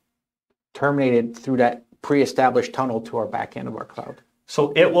be terminated through that pre-established tunnel to our back end of our cloud.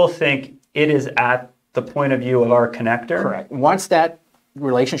 So it will think it is at the point of view of our connector? Correct. Once that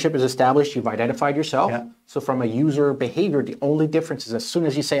relationship is established, you've identified yourself. So from a user behavior, the only difference is as soon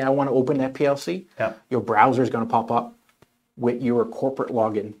as you say, I want to open that PLC, your browser is going to pop up with your corporate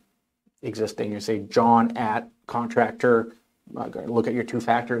login existing. You say, John at contractor, look at your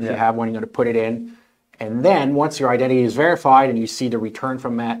two-factor. If you have one, you're going to put it in. And then once your identity is verified and you see the return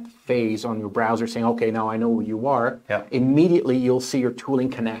from that phase on your browser saying, okay, now I know who you are, immediately you'll see your tooling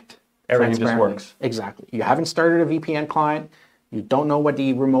connect. Everything just works. Exactly. You haven't started a VPN client. You don't know what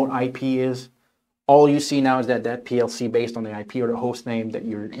the remote IP is. All you see now is that that PLC based on the IP or the host name that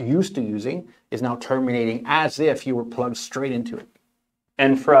you're used to using is now terminating as if you were plugged straight into it.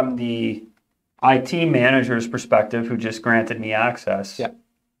 And from the IT manager's perspective, who just granted me access,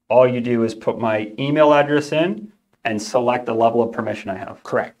 all you do is put my email address in and select the level of permission I have.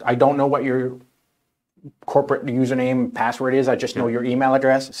 Correct. I don't know what your corporate username password is. I just know your email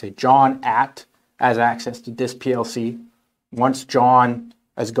address. I say John at has access to this PLC. Once John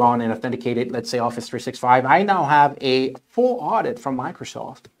has gone and authenticated, let's say Office 365, I now have a full audit from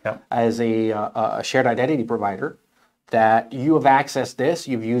Microsoft as a shared identity provider that you have accessed this,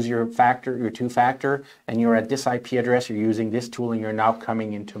 you've used your two-factor, and you're at this IP address, you're using this tool, and you're now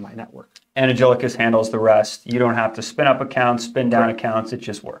coming into my network. And Agilicus handles the rest. You don't have to spin up accounts, spin down accounts, it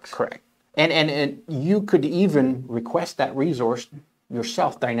just works. Correct. And you could even request that resource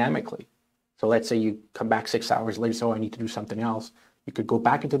yourself dynamically. So let's say you come back 6 hours later, so I need to do something else. You could go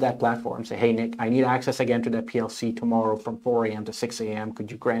back into that platform and say, hey, Nick, I need access again to that PLC tomorrow from 4 a.m. to 6 a.m.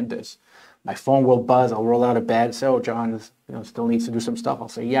 Could you grant this? My phone will buzz. I'll roll out of bed. So John still needs to do some stuff. I'll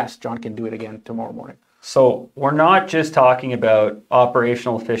say, yes, John can do it again tomorrow morning. So we're not just talking about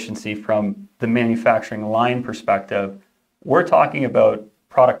operational efficiency from the manufacturing line perspective. We're talking about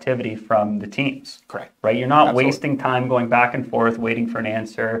productivity from the teams. Correct. Right? You're not wasting time going back and forth, waiting for an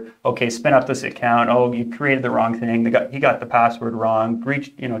answer. Okay, spin up this account. Oh, you created the wrong thing. He got the password wrong.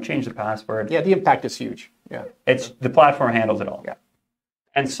 Change the password. Yeah, the impact is huge. Yeah. It's the platform handles it all. Yeah.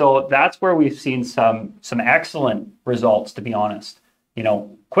 And so that's where we've seen some excellent results, to be honest.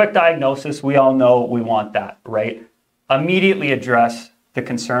 Quick diagnosis, we all know we want that, right? Immediately address the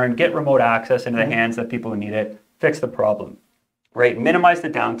concern, get remote access into the hands of people who need it, fix the problem, right? Minimize the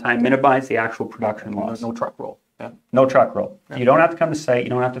downtime, minimize the actual production loss. No truck roll. Yeah. No truck roll. Yeah. You don't have to come to site. You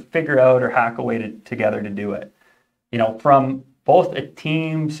don't have to figure out or hack a way together to do it. From both a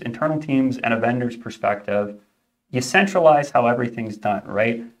team's, internal teams, and a vendor's perspective, you centralize how everything's done,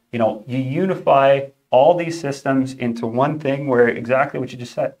 right? You unify all these systems into one thing where exactly what you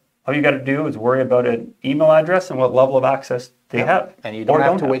just said. All you got to do is worry about an email address and what level of access they have. And you don't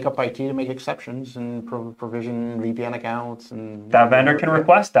have to wake up IT to make exceptions and provision VPN accounts. And that vendor can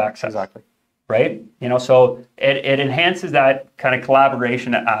request access. Exactly. Right? So it enhances that kind of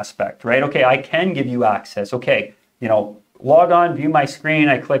collaboration aspect, right? Okay, I can give you access. Okay, log on, view my screen.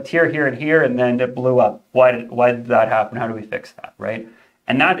 I clicked here, here, and here, and then it blew up. Why did that happen? How do we fix that, right?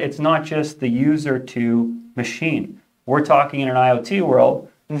 And that it's not just the user to machine. We're talking in an IoT world,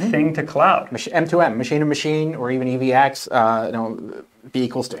 thing to cloud. M2M, machine to machine, or even EVX, be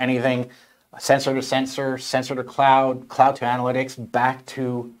equals to anything. Sensor to sensor, sensor to cloud, cloud to analytics, back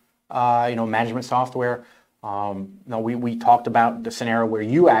to management software. We talked about the scenario where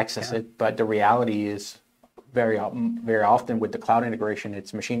you access it, but the reality is very often with the cloud integration,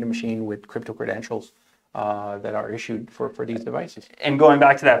 it's machine to machine with crypto credentials that are issued for these devices. And going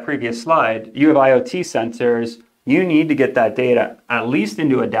back to that previous slide, you have IoT sensors, you need to get that data at least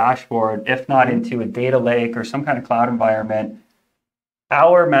into a dashboard, if not into a data lake or some kind of cloud environment.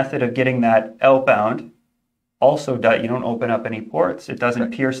 Our method of getting that outbound also does, you don't open up any ports. It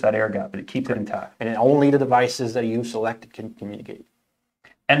doesn't pierce that air gap, but it keeps it intact. And only the devices that you selected can communicate.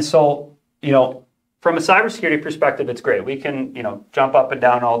 And so, from a cybersecurity perspective, it's great. We can, jump up and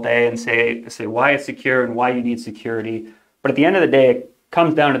down all day and say why it's secure and why you need security. But at the end of the day, it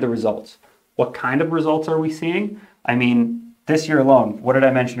comes down to the results. What kind of results are we seeing? I mean, this year alone, what did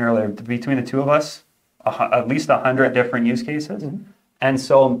I mention earlier? Between the two of us, at least 100 different use cases. And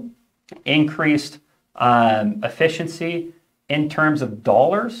so increased efficiency in terms of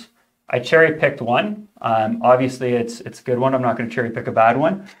dollars. I cherry picked one. Obviously, it's a good one. I'm not going to cherry pick a bad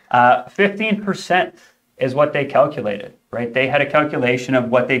one. 15% is what they calculated, right? They had a calculation of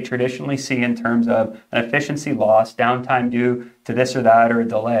what they traditionally see in terms of an efficiency loss, downtime due to this or that or a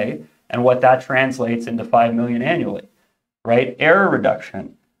delay, and what that translates into $5 million annually, right? Error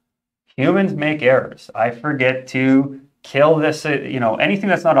reduction. Humans make errors. I forget to kill this, anything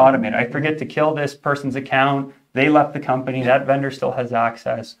that's not automated. I forget to kill this person's account. They left the company. That vendor still has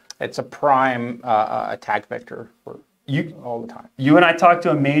access. It's a prime attack vector for all the time. You and I talked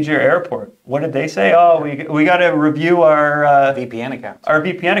to a major airport. What did they say? Oh, we got to review our VPN accounts. Our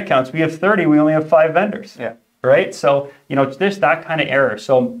VPN accounts. We have 30. We only have 5 vendors. Yeah. Right. So there's that kind of error.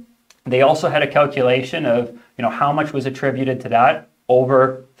 So they also had a calculation of how much was attributed to that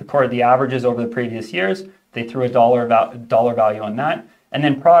over the averages over the previous years. They threw a dollar value on that, and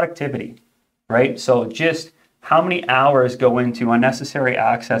then productivity. Right. So just how many hours go into unnecessary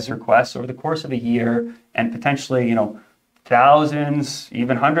access requests over the course of a year, and potentially, thousands,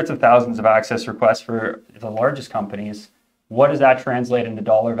 even hundreds of thousands of access requests for the largest companies. What does that translate into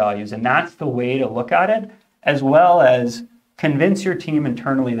dollar values? And that's the way to look at it, as well as convince your team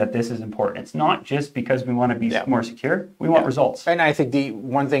internally that this is important. It's not just because we want to be more secure. We want results. And I think the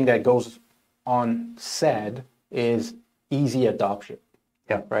one thing that goes on said is easy adoption.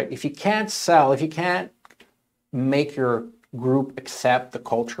 Yeah. Right. If you can't make your group accept the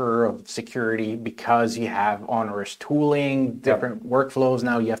culture of security because you have onerous tooling, different workflows.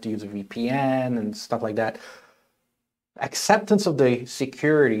 Now you have to use a VPN and stuff like that. Acceptance of the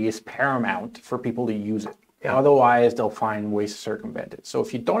security is paramount for people to use it. Yeah. Otherwise, they'll find ways to circumvent it. So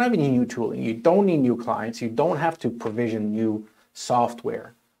if you don't have any new tooling, you don't need new clients, you don't have to provision new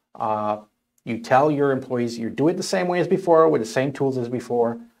software. You tell your employees you do it the same way as before with the same tools as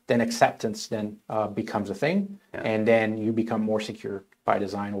before. Then acceptance becomes a thing, and then you become more secure by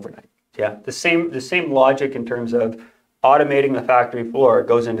design overnight. Yeah, the same logic in terms of automating the factory floor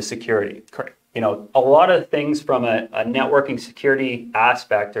goes into security. Correct. A lot of things from a networking security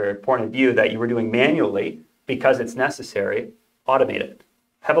aspect or point of view that you were doing manually because it's necessary, automate it.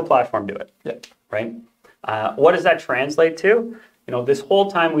 Have a platform do it. Yeah. Right. What does that translate to? This whole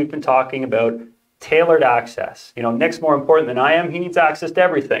time we've been talking about tailored access. Nick's more important than I am. He needs access to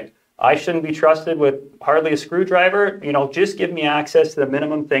everything. I shouldn't be trusted with hardly a screwdriver. Just give me access to the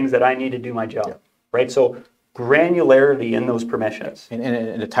minimum things that I need to do my job. Yeah. Right. So granularity in those permissions.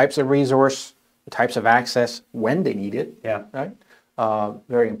 And the types of resource, the types of access, when they need it. Yeah. Right.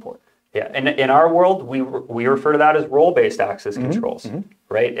 Very important. Yeah. And in our world, we refer to that as role-based access controls.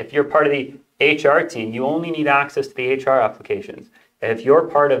 Right. If you're part of the HR team, you only need access to the HR applications. If you're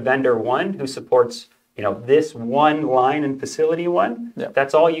part of vendor one who supports, this one line and facility one,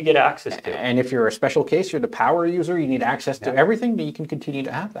 that's all you get access to. And if you're a special case, you're the power user, you need access to everything, then you can continue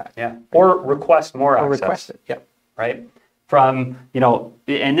to have that. Yeah. Or request more access. Or request it. Yeah. Right. From,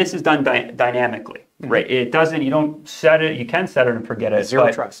 and this is done dynamically, right? It doesn't, you don't set it, you can set it and forget it.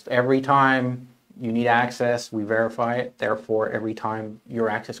 Zero trust. Every time you need access, we verify it. Therefore, every time your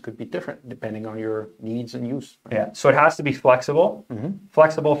access could be different depending on your needs and use. Right? Yeah. So it has to be flexible.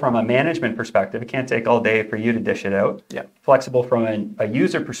 Flexible from a management perspective. It can't take all day for you to dish it out. Yeah. Flexible from a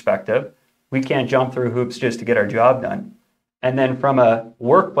user perspective. We can't jump through hoops just to get our job done. And then from a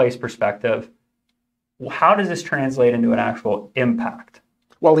workplace perspective, how does this translate into an actual impact?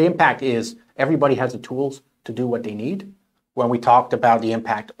 Well, the impact is everybody has the tools to do what they need. When we talked about the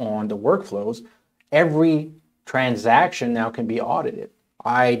impact on the workflows, every transaction now can be audited.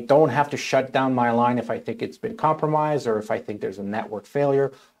 I don't have to shut down my line if I think it's been compromised or if I think there's a network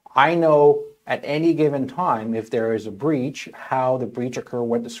failure. I know at any given time if there is a breach, how the breach occurred,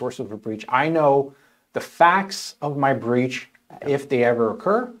 what the source of the breach. I know the facts of my breach if they ever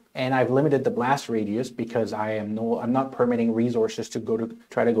occur, and I've limited the blast radius because I'm not permitting resources to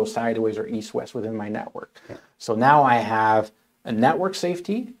try to go sideways or east-west within my network. Yeah. So now I have a network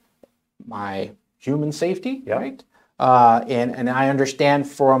safety, my human safety, right? And I understand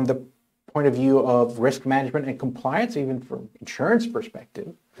from the point of view of risk management and compliance, even from insurance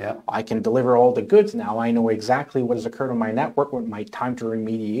perspective, Yeah. I can deliver all the goods now. I know exactly what has occurred on my network, what my time to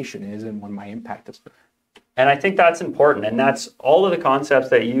remediation is, and when my impact is. And I think that's important. And that's all of the concepts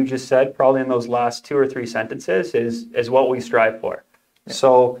that you just said, probably in those last 2 or 3 sentences, is what we strive for. Yeah.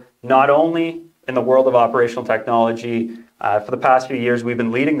 So not only in the world of operational technology, for the past few years, we've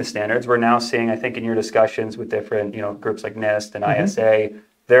been leading the standards. We're now seeing, I think, in your discussions with different, groups like NIST and ISA,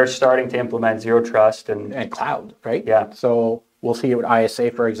 they're starting to implement zero trust and cloud, right? Yeah. So we'll see with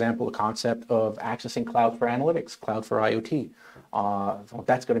ISA, for example, the concept of accessing cloud for analytics, cloud for IoT. So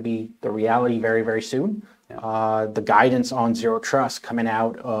that's going to be the reality very, very soon. Yeah. The guidance on zero trust coming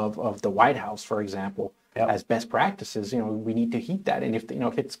out of the White House, for example, as best practices, we need to heed that. And if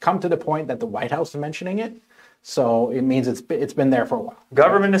it's come to the point that the White House is mentioning it, so it means it's been there for a while.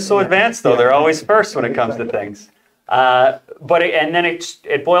 Government is so advanced, though. They're always first when it comes to things. Then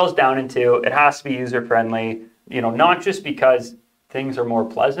it boils down into it has to be user friendly. Not just because things are more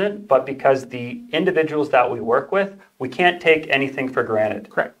pleasant, but because the individuals that we work with, we can't take anything for granted.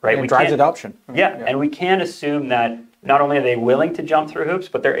 Correct. Right. It drives adoption. Yeah, and we can't assume that not only are they willing to jump through hoops,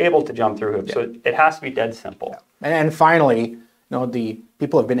 but they're able to jump through hoops. Yeah. So it has to be dead simple. Yeah. And finally, the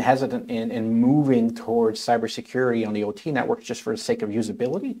people have been hesitant in moving towards cybersecurity on the OT networks just for the sake of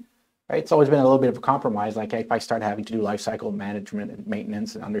usability. Right? It's always been a little bit of a compromise. Like if I start having to do lifecycle management and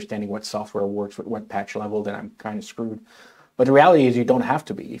maintenance and understanding what software works with what patch level, then I'm kind of screwed. But the reality is you don't have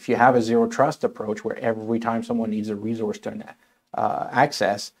to be. If you have a zero trust approach where every time someone needs a resource to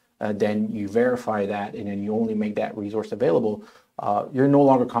access, then you verify that and then you only make that resource available, you're no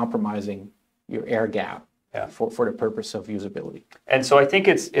longer compromising your air gap. Yeah. For the purpose of usability. And so I think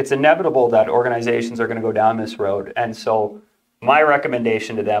it's inevitable that organizations are going to go down this road. And so my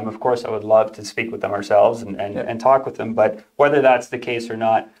recommendation to them, of course, I would love to speak with them ourselves and talk with them, but whether that's the case or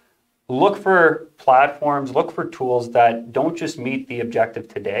not, look for platforms, look for tools that don't just meet the objective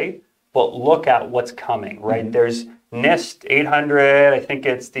today, but look at what's coming, right? Mm-hmm. There's NIST 800, I think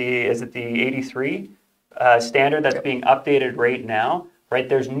is it the 83 standard that's being updated right now. Right,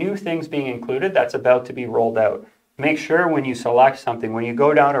 there's new things being included that's about to be rolled out. Make sure when you select something, when you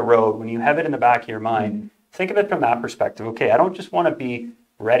go down a road, when you have it in the back of your mind, think of it from that perspective. Okay, I don't just want to be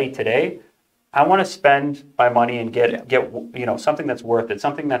ready today. I want to spend my money and get something that's worth it,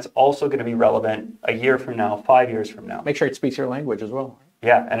 something that's also going to be relevant a year from now, 5 years from now. Make sure it speaks your language as well.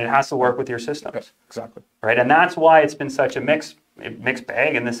 Yeah, and it has to work with your systems. Yes, exactly. Right, and that's why it's been such a mixed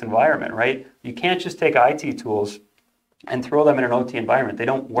bag in this environment. Right, you can't just take IT tools and throw them in an OT environment. They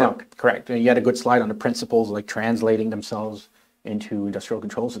don't work. No, correct. You had a good slide on the principles like translating themselves into industrial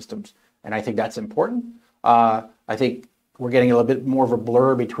control systems. And I think that's important. I think we're getting a little bit more of a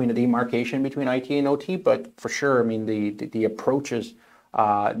blur between the demarcation between IT and OT, but for sure, I mean, the approaches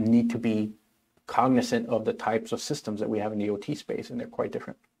need to be cognizant of the types of systems that we have in the OT space, and they're quite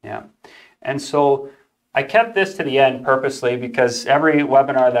different. Yeah. And so I kept this to the end purposely because every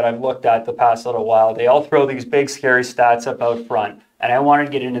webinar that I've looked at the past little while, they all throw these big scary stats up out front. And I wanted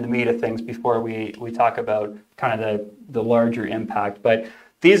to get into the meat of things before we talk about kind of the larger impact. But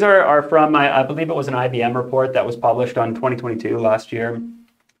these are from, I believe it was an IBM report that was published on 2022 last year.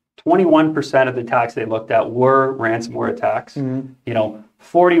 21% of the attacks they looked at were ransomware attacks. Mm-hmm.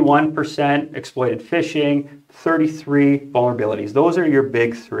 41% exploited phishing, 33 vulnerabilities. Those are your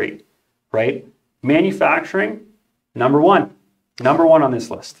big three, right? Manufacturing, number one on this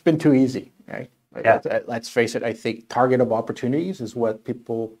list. It's been too easy, right? Yeah. Let's face it, I think target of opportunities is what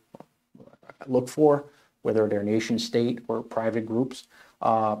people look for, whether they're nation state or private groups.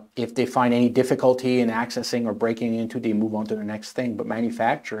 If they find any difficulty in accessing or breaking into, they move on to the next thing. But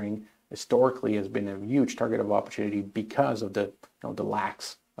manufacturing historically has been a huge target of opportunity because of the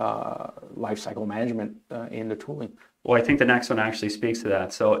lax lifecycle management in the tooling. Well, I think the next one actually speaks to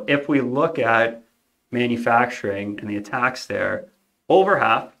that. So if we look at manufacturing and the attacks there, over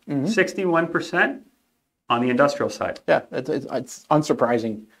half, 61% on the industrial side. Yeah, it's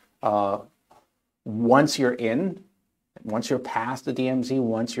unsurprising. Once you're past the DMZ,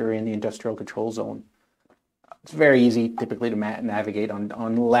 once you're in the industrial control zone, it's very easy typically to navigate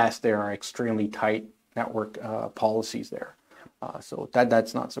unless there are extremely tight network policies there. So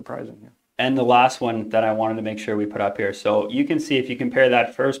that's not surprising. Yeah. And the last one that I wanted to make sure we put up here. So you can see if you compare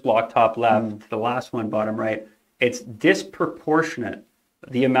that first block top left to the last one bottom right, it's disproportionate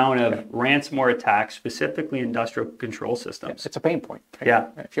the amount of ransomware attacks, specifically industrial control systems. It's a pain point. Right? Yeah.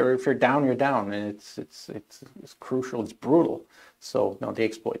 If you're down, you're down, and it's crucial. It's brutal. So no, they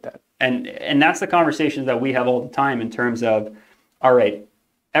exploit that. And that's the conversations that we have all the time in terms of, all right,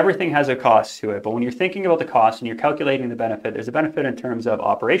 everything has a cost to it. But when you're thinking about the cost and you're calculating the benefit, there's a benefit in terms of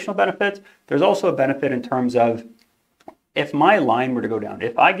operational benefits. There's also a benefit in terms of if my line were to go down,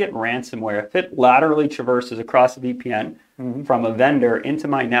 if I get ransomware, if it laterally traverses across the VPN from a vendor into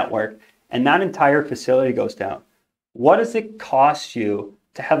my network and that entire facility goes down, what does it cost you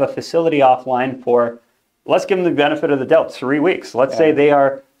to have a facility offline for, let's give them the benefit of the doubt, 3 weeks. Let's say they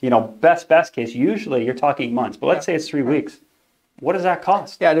are, best case. Usually you're talking months, but let's say it's 3 weeks. What does that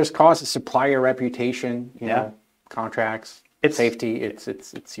cost? Yeah, there's costs, supplier reputation, contracts, safety.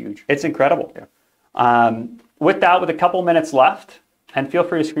 It's huge. It's incredible. Yeah. With that, with a couple minutes left, and feel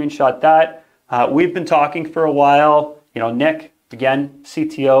free to screenshot that. We've been talking for a while. Nick, again,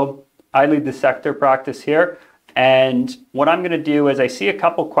 CTO, I lead the sector practice here. And what I'm going to do is I see a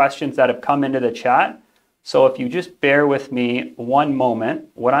couple questions that have come into the chat. So if you just bear with me one moment,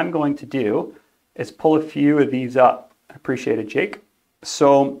 what I'm going to do is pull a few of these up. I appreciate it, Jake.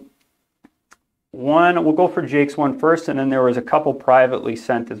 So we'll go for Jake's one first, and then there was a couple privately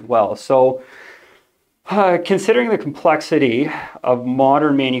sent as well. So considering the complexity of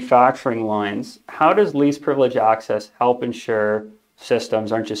modern manufacturing lines, how does least privilege access help ensure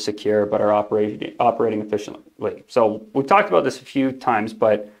systems aren't just secure but are operating efficiently? So we've talked about this a few times,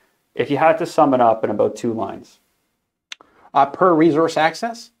 but if you had to sum it up in about 2 lines. Per resource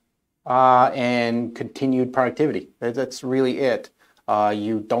access and continued productivity. That's really it.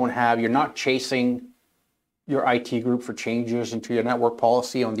 You're not chasing your IT group for changes into your network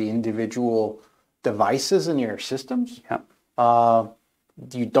policy on the individual devices in your systems. Yeah.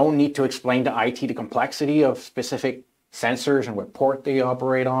 You don't need to explain to IT the complexity of specific sensors and what port they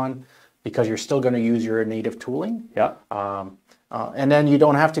operate on, because you're still going to use your native tooling. Yeah. And then you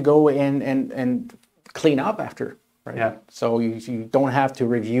don't have to go in and clean up after. Right? Yeah. So you don't have to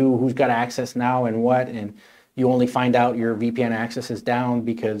review who's got access now and what, and you only find out your VPN access is down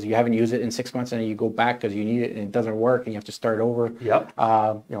because you haven't used it in 6 months, and then you go back because you need it and it doesn't work and you have to start over. Yep.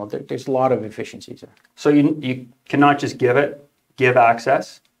 There's a lot of efficiencies there. So you cannot just give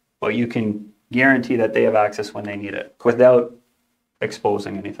access, but you can guarantee that they have access when they need it without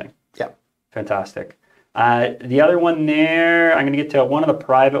exposing anything. Yeah. Fantastic. The other one there, I'm going to get to one of the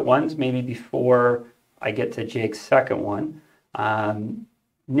private ones maybe before I get to Jake's second one.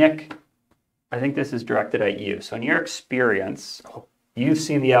 Nick, I think this is directed at you. So in your experience, you've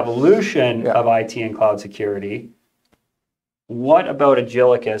seen the evolution of IT and cloud security. What about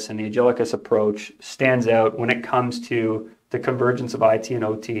Agilicus and the Agilicus approach stands out when it comes to the convergence of IT and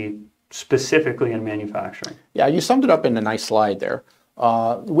OT, specifically in manufacturing? Yeah, you summed it up in a nice slide there.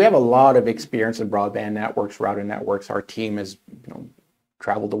 We have a lot of experience in broadband networks, router networks. Our team has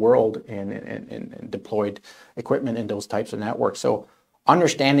traveled the world and deployed equipment in those types of networks. So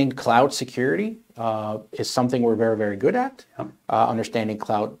understanding cloud security is something we're very, very good at. Yep. Understanding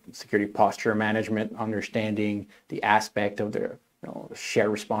cloud security posture management, understanding the aspect of the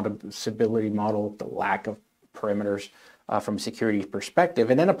shared responsibility model, the lack of perimeters from a security perspective,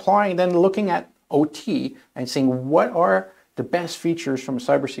 and then looking at OT and seeing what are the best features from a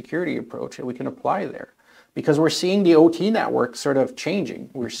cybersecurity approach that we can apply there. Because we're seeing the OT network sort of changing.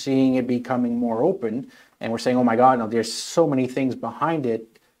 We're seeing it becoming more open, and we're saying, oh my God, no, there's so many things behind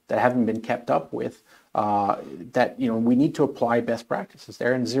it that haven't been kept up with that we need to apply best practices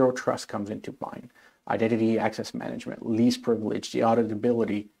there, and zero trust comes into mind. Identity access management, least privilege, the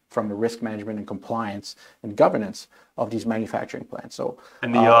auditability from the risk management and compliance and governance of these manufacturing plants. So,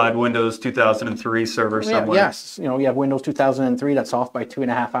 and the odd Windows 2003 server somewhere. Yes, you have Windows 2003 that's off by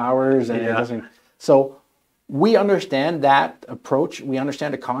 2.5 hours, and it doesn't. So we understand that approach, we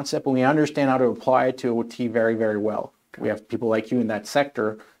understand the concept, and we understand how to apply it to OT very, very well. We have people like you in that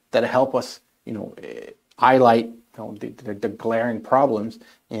sector that help us, highlight the glaring problems,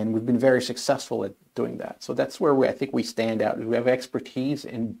 and we've been very successful at doing that. So that's where I think we stand out. We have expertise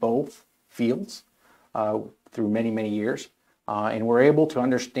in both fields through many, many years, and we're able to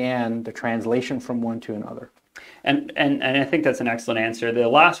understand the translation from one to another. And I think that's an excellent answer. The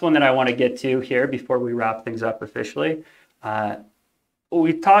last one that I want to get to here before we wrap things up officially,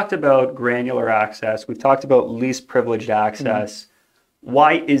 we've talked about granular access. We've talked about least privileged access.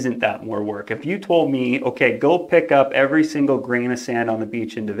 Why isn't that more work? If you told me, okay, go pick up every single grain of sand on the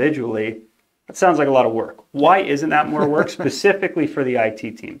beach individually, that sounds like a lot of work. Why isn't that more work specifically for the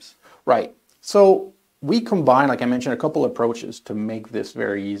IT teams? Right. So we combine, like I mentioned, a couple approaches to make this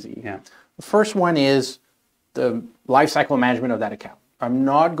very easy. Yeah. The first one is the lifecycle management of that account. I'm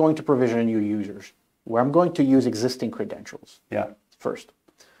not going to provision new users, where I'm going to use existing credentials. Yeah. First.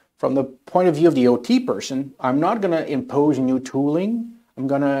 From the point of view of the OT person, I'm not going to impose new tooling. I'm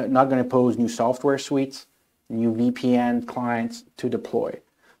not going to impose new software suites, new VPN clients to deploy.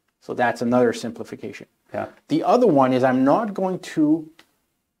 So that's another simplification. Yeah. The other one is I'm not going to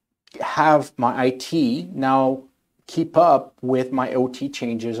have my IT now keep up with my OT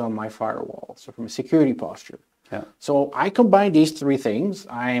changes on my firewall. So from a security posture. Yeah. So I combine these three things.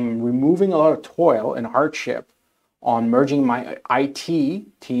 I'm removing a lot of toil and hardship on merging my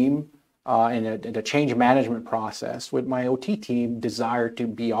IT team and the change management process with my OT team desire to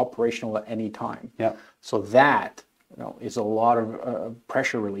be operational at any time. Yeah. So that is a lot of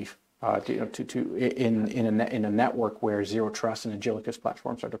pressure relief in a network where Zero Trust and Agilicus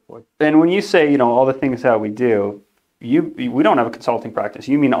platforms are deployed. And when you say all the things that we do, we don't have a consulting practice.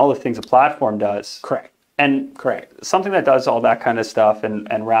 You mean all the things a platform does? Correct. And correct. Something that does all that kind of stuff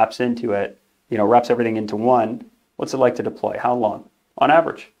and wraps into it, wraps everything into one. What's it like to deploy? How long, on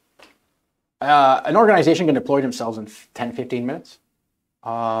average? An organization can deploy themselves in 10, 15 minutes.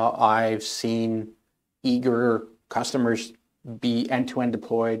 I've seen eager customers be end-to-end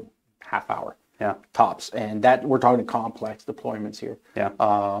deployed half hour. Yeah. Tops. And that we're talking complex deployments here.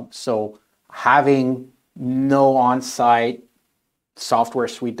 Yeah. So having no on-site software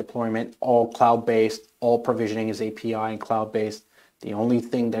suite deployment, all cloud-based, all provisioning is API and cloud-based. The only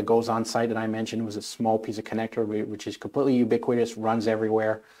thing that goes on-site that I mentioned was a small piece of connector, which is completely ubiquitous, runs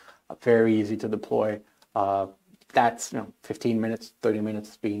everywhere, very easy to deploy. That's 15 minutes, 30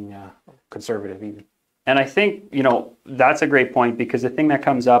 minutes being conservative even. And I think, that's a great point, because the thing that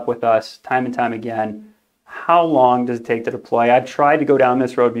comes up with us time and time again, how long does it take to deploy? I've tried to go down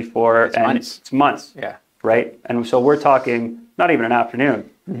this road before, it's months. Yeah. Right? And so we're talking not even an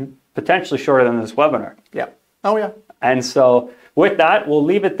afternoon, potentially shorter than this webinar. Yeah. Oh, yeah. And so with that, we'll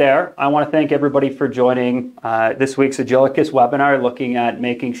leave it there. I want to thank everybody for joining this week's Agilicus webinar, looking at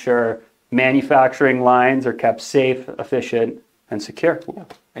making sure manufacturing lines are kept safe, efficient, and secure. Yeah.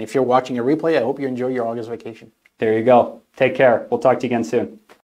 And if you're watching a replay, I hope you enjoy your August vacation. There you go. Take care. We'll talk to you again soon.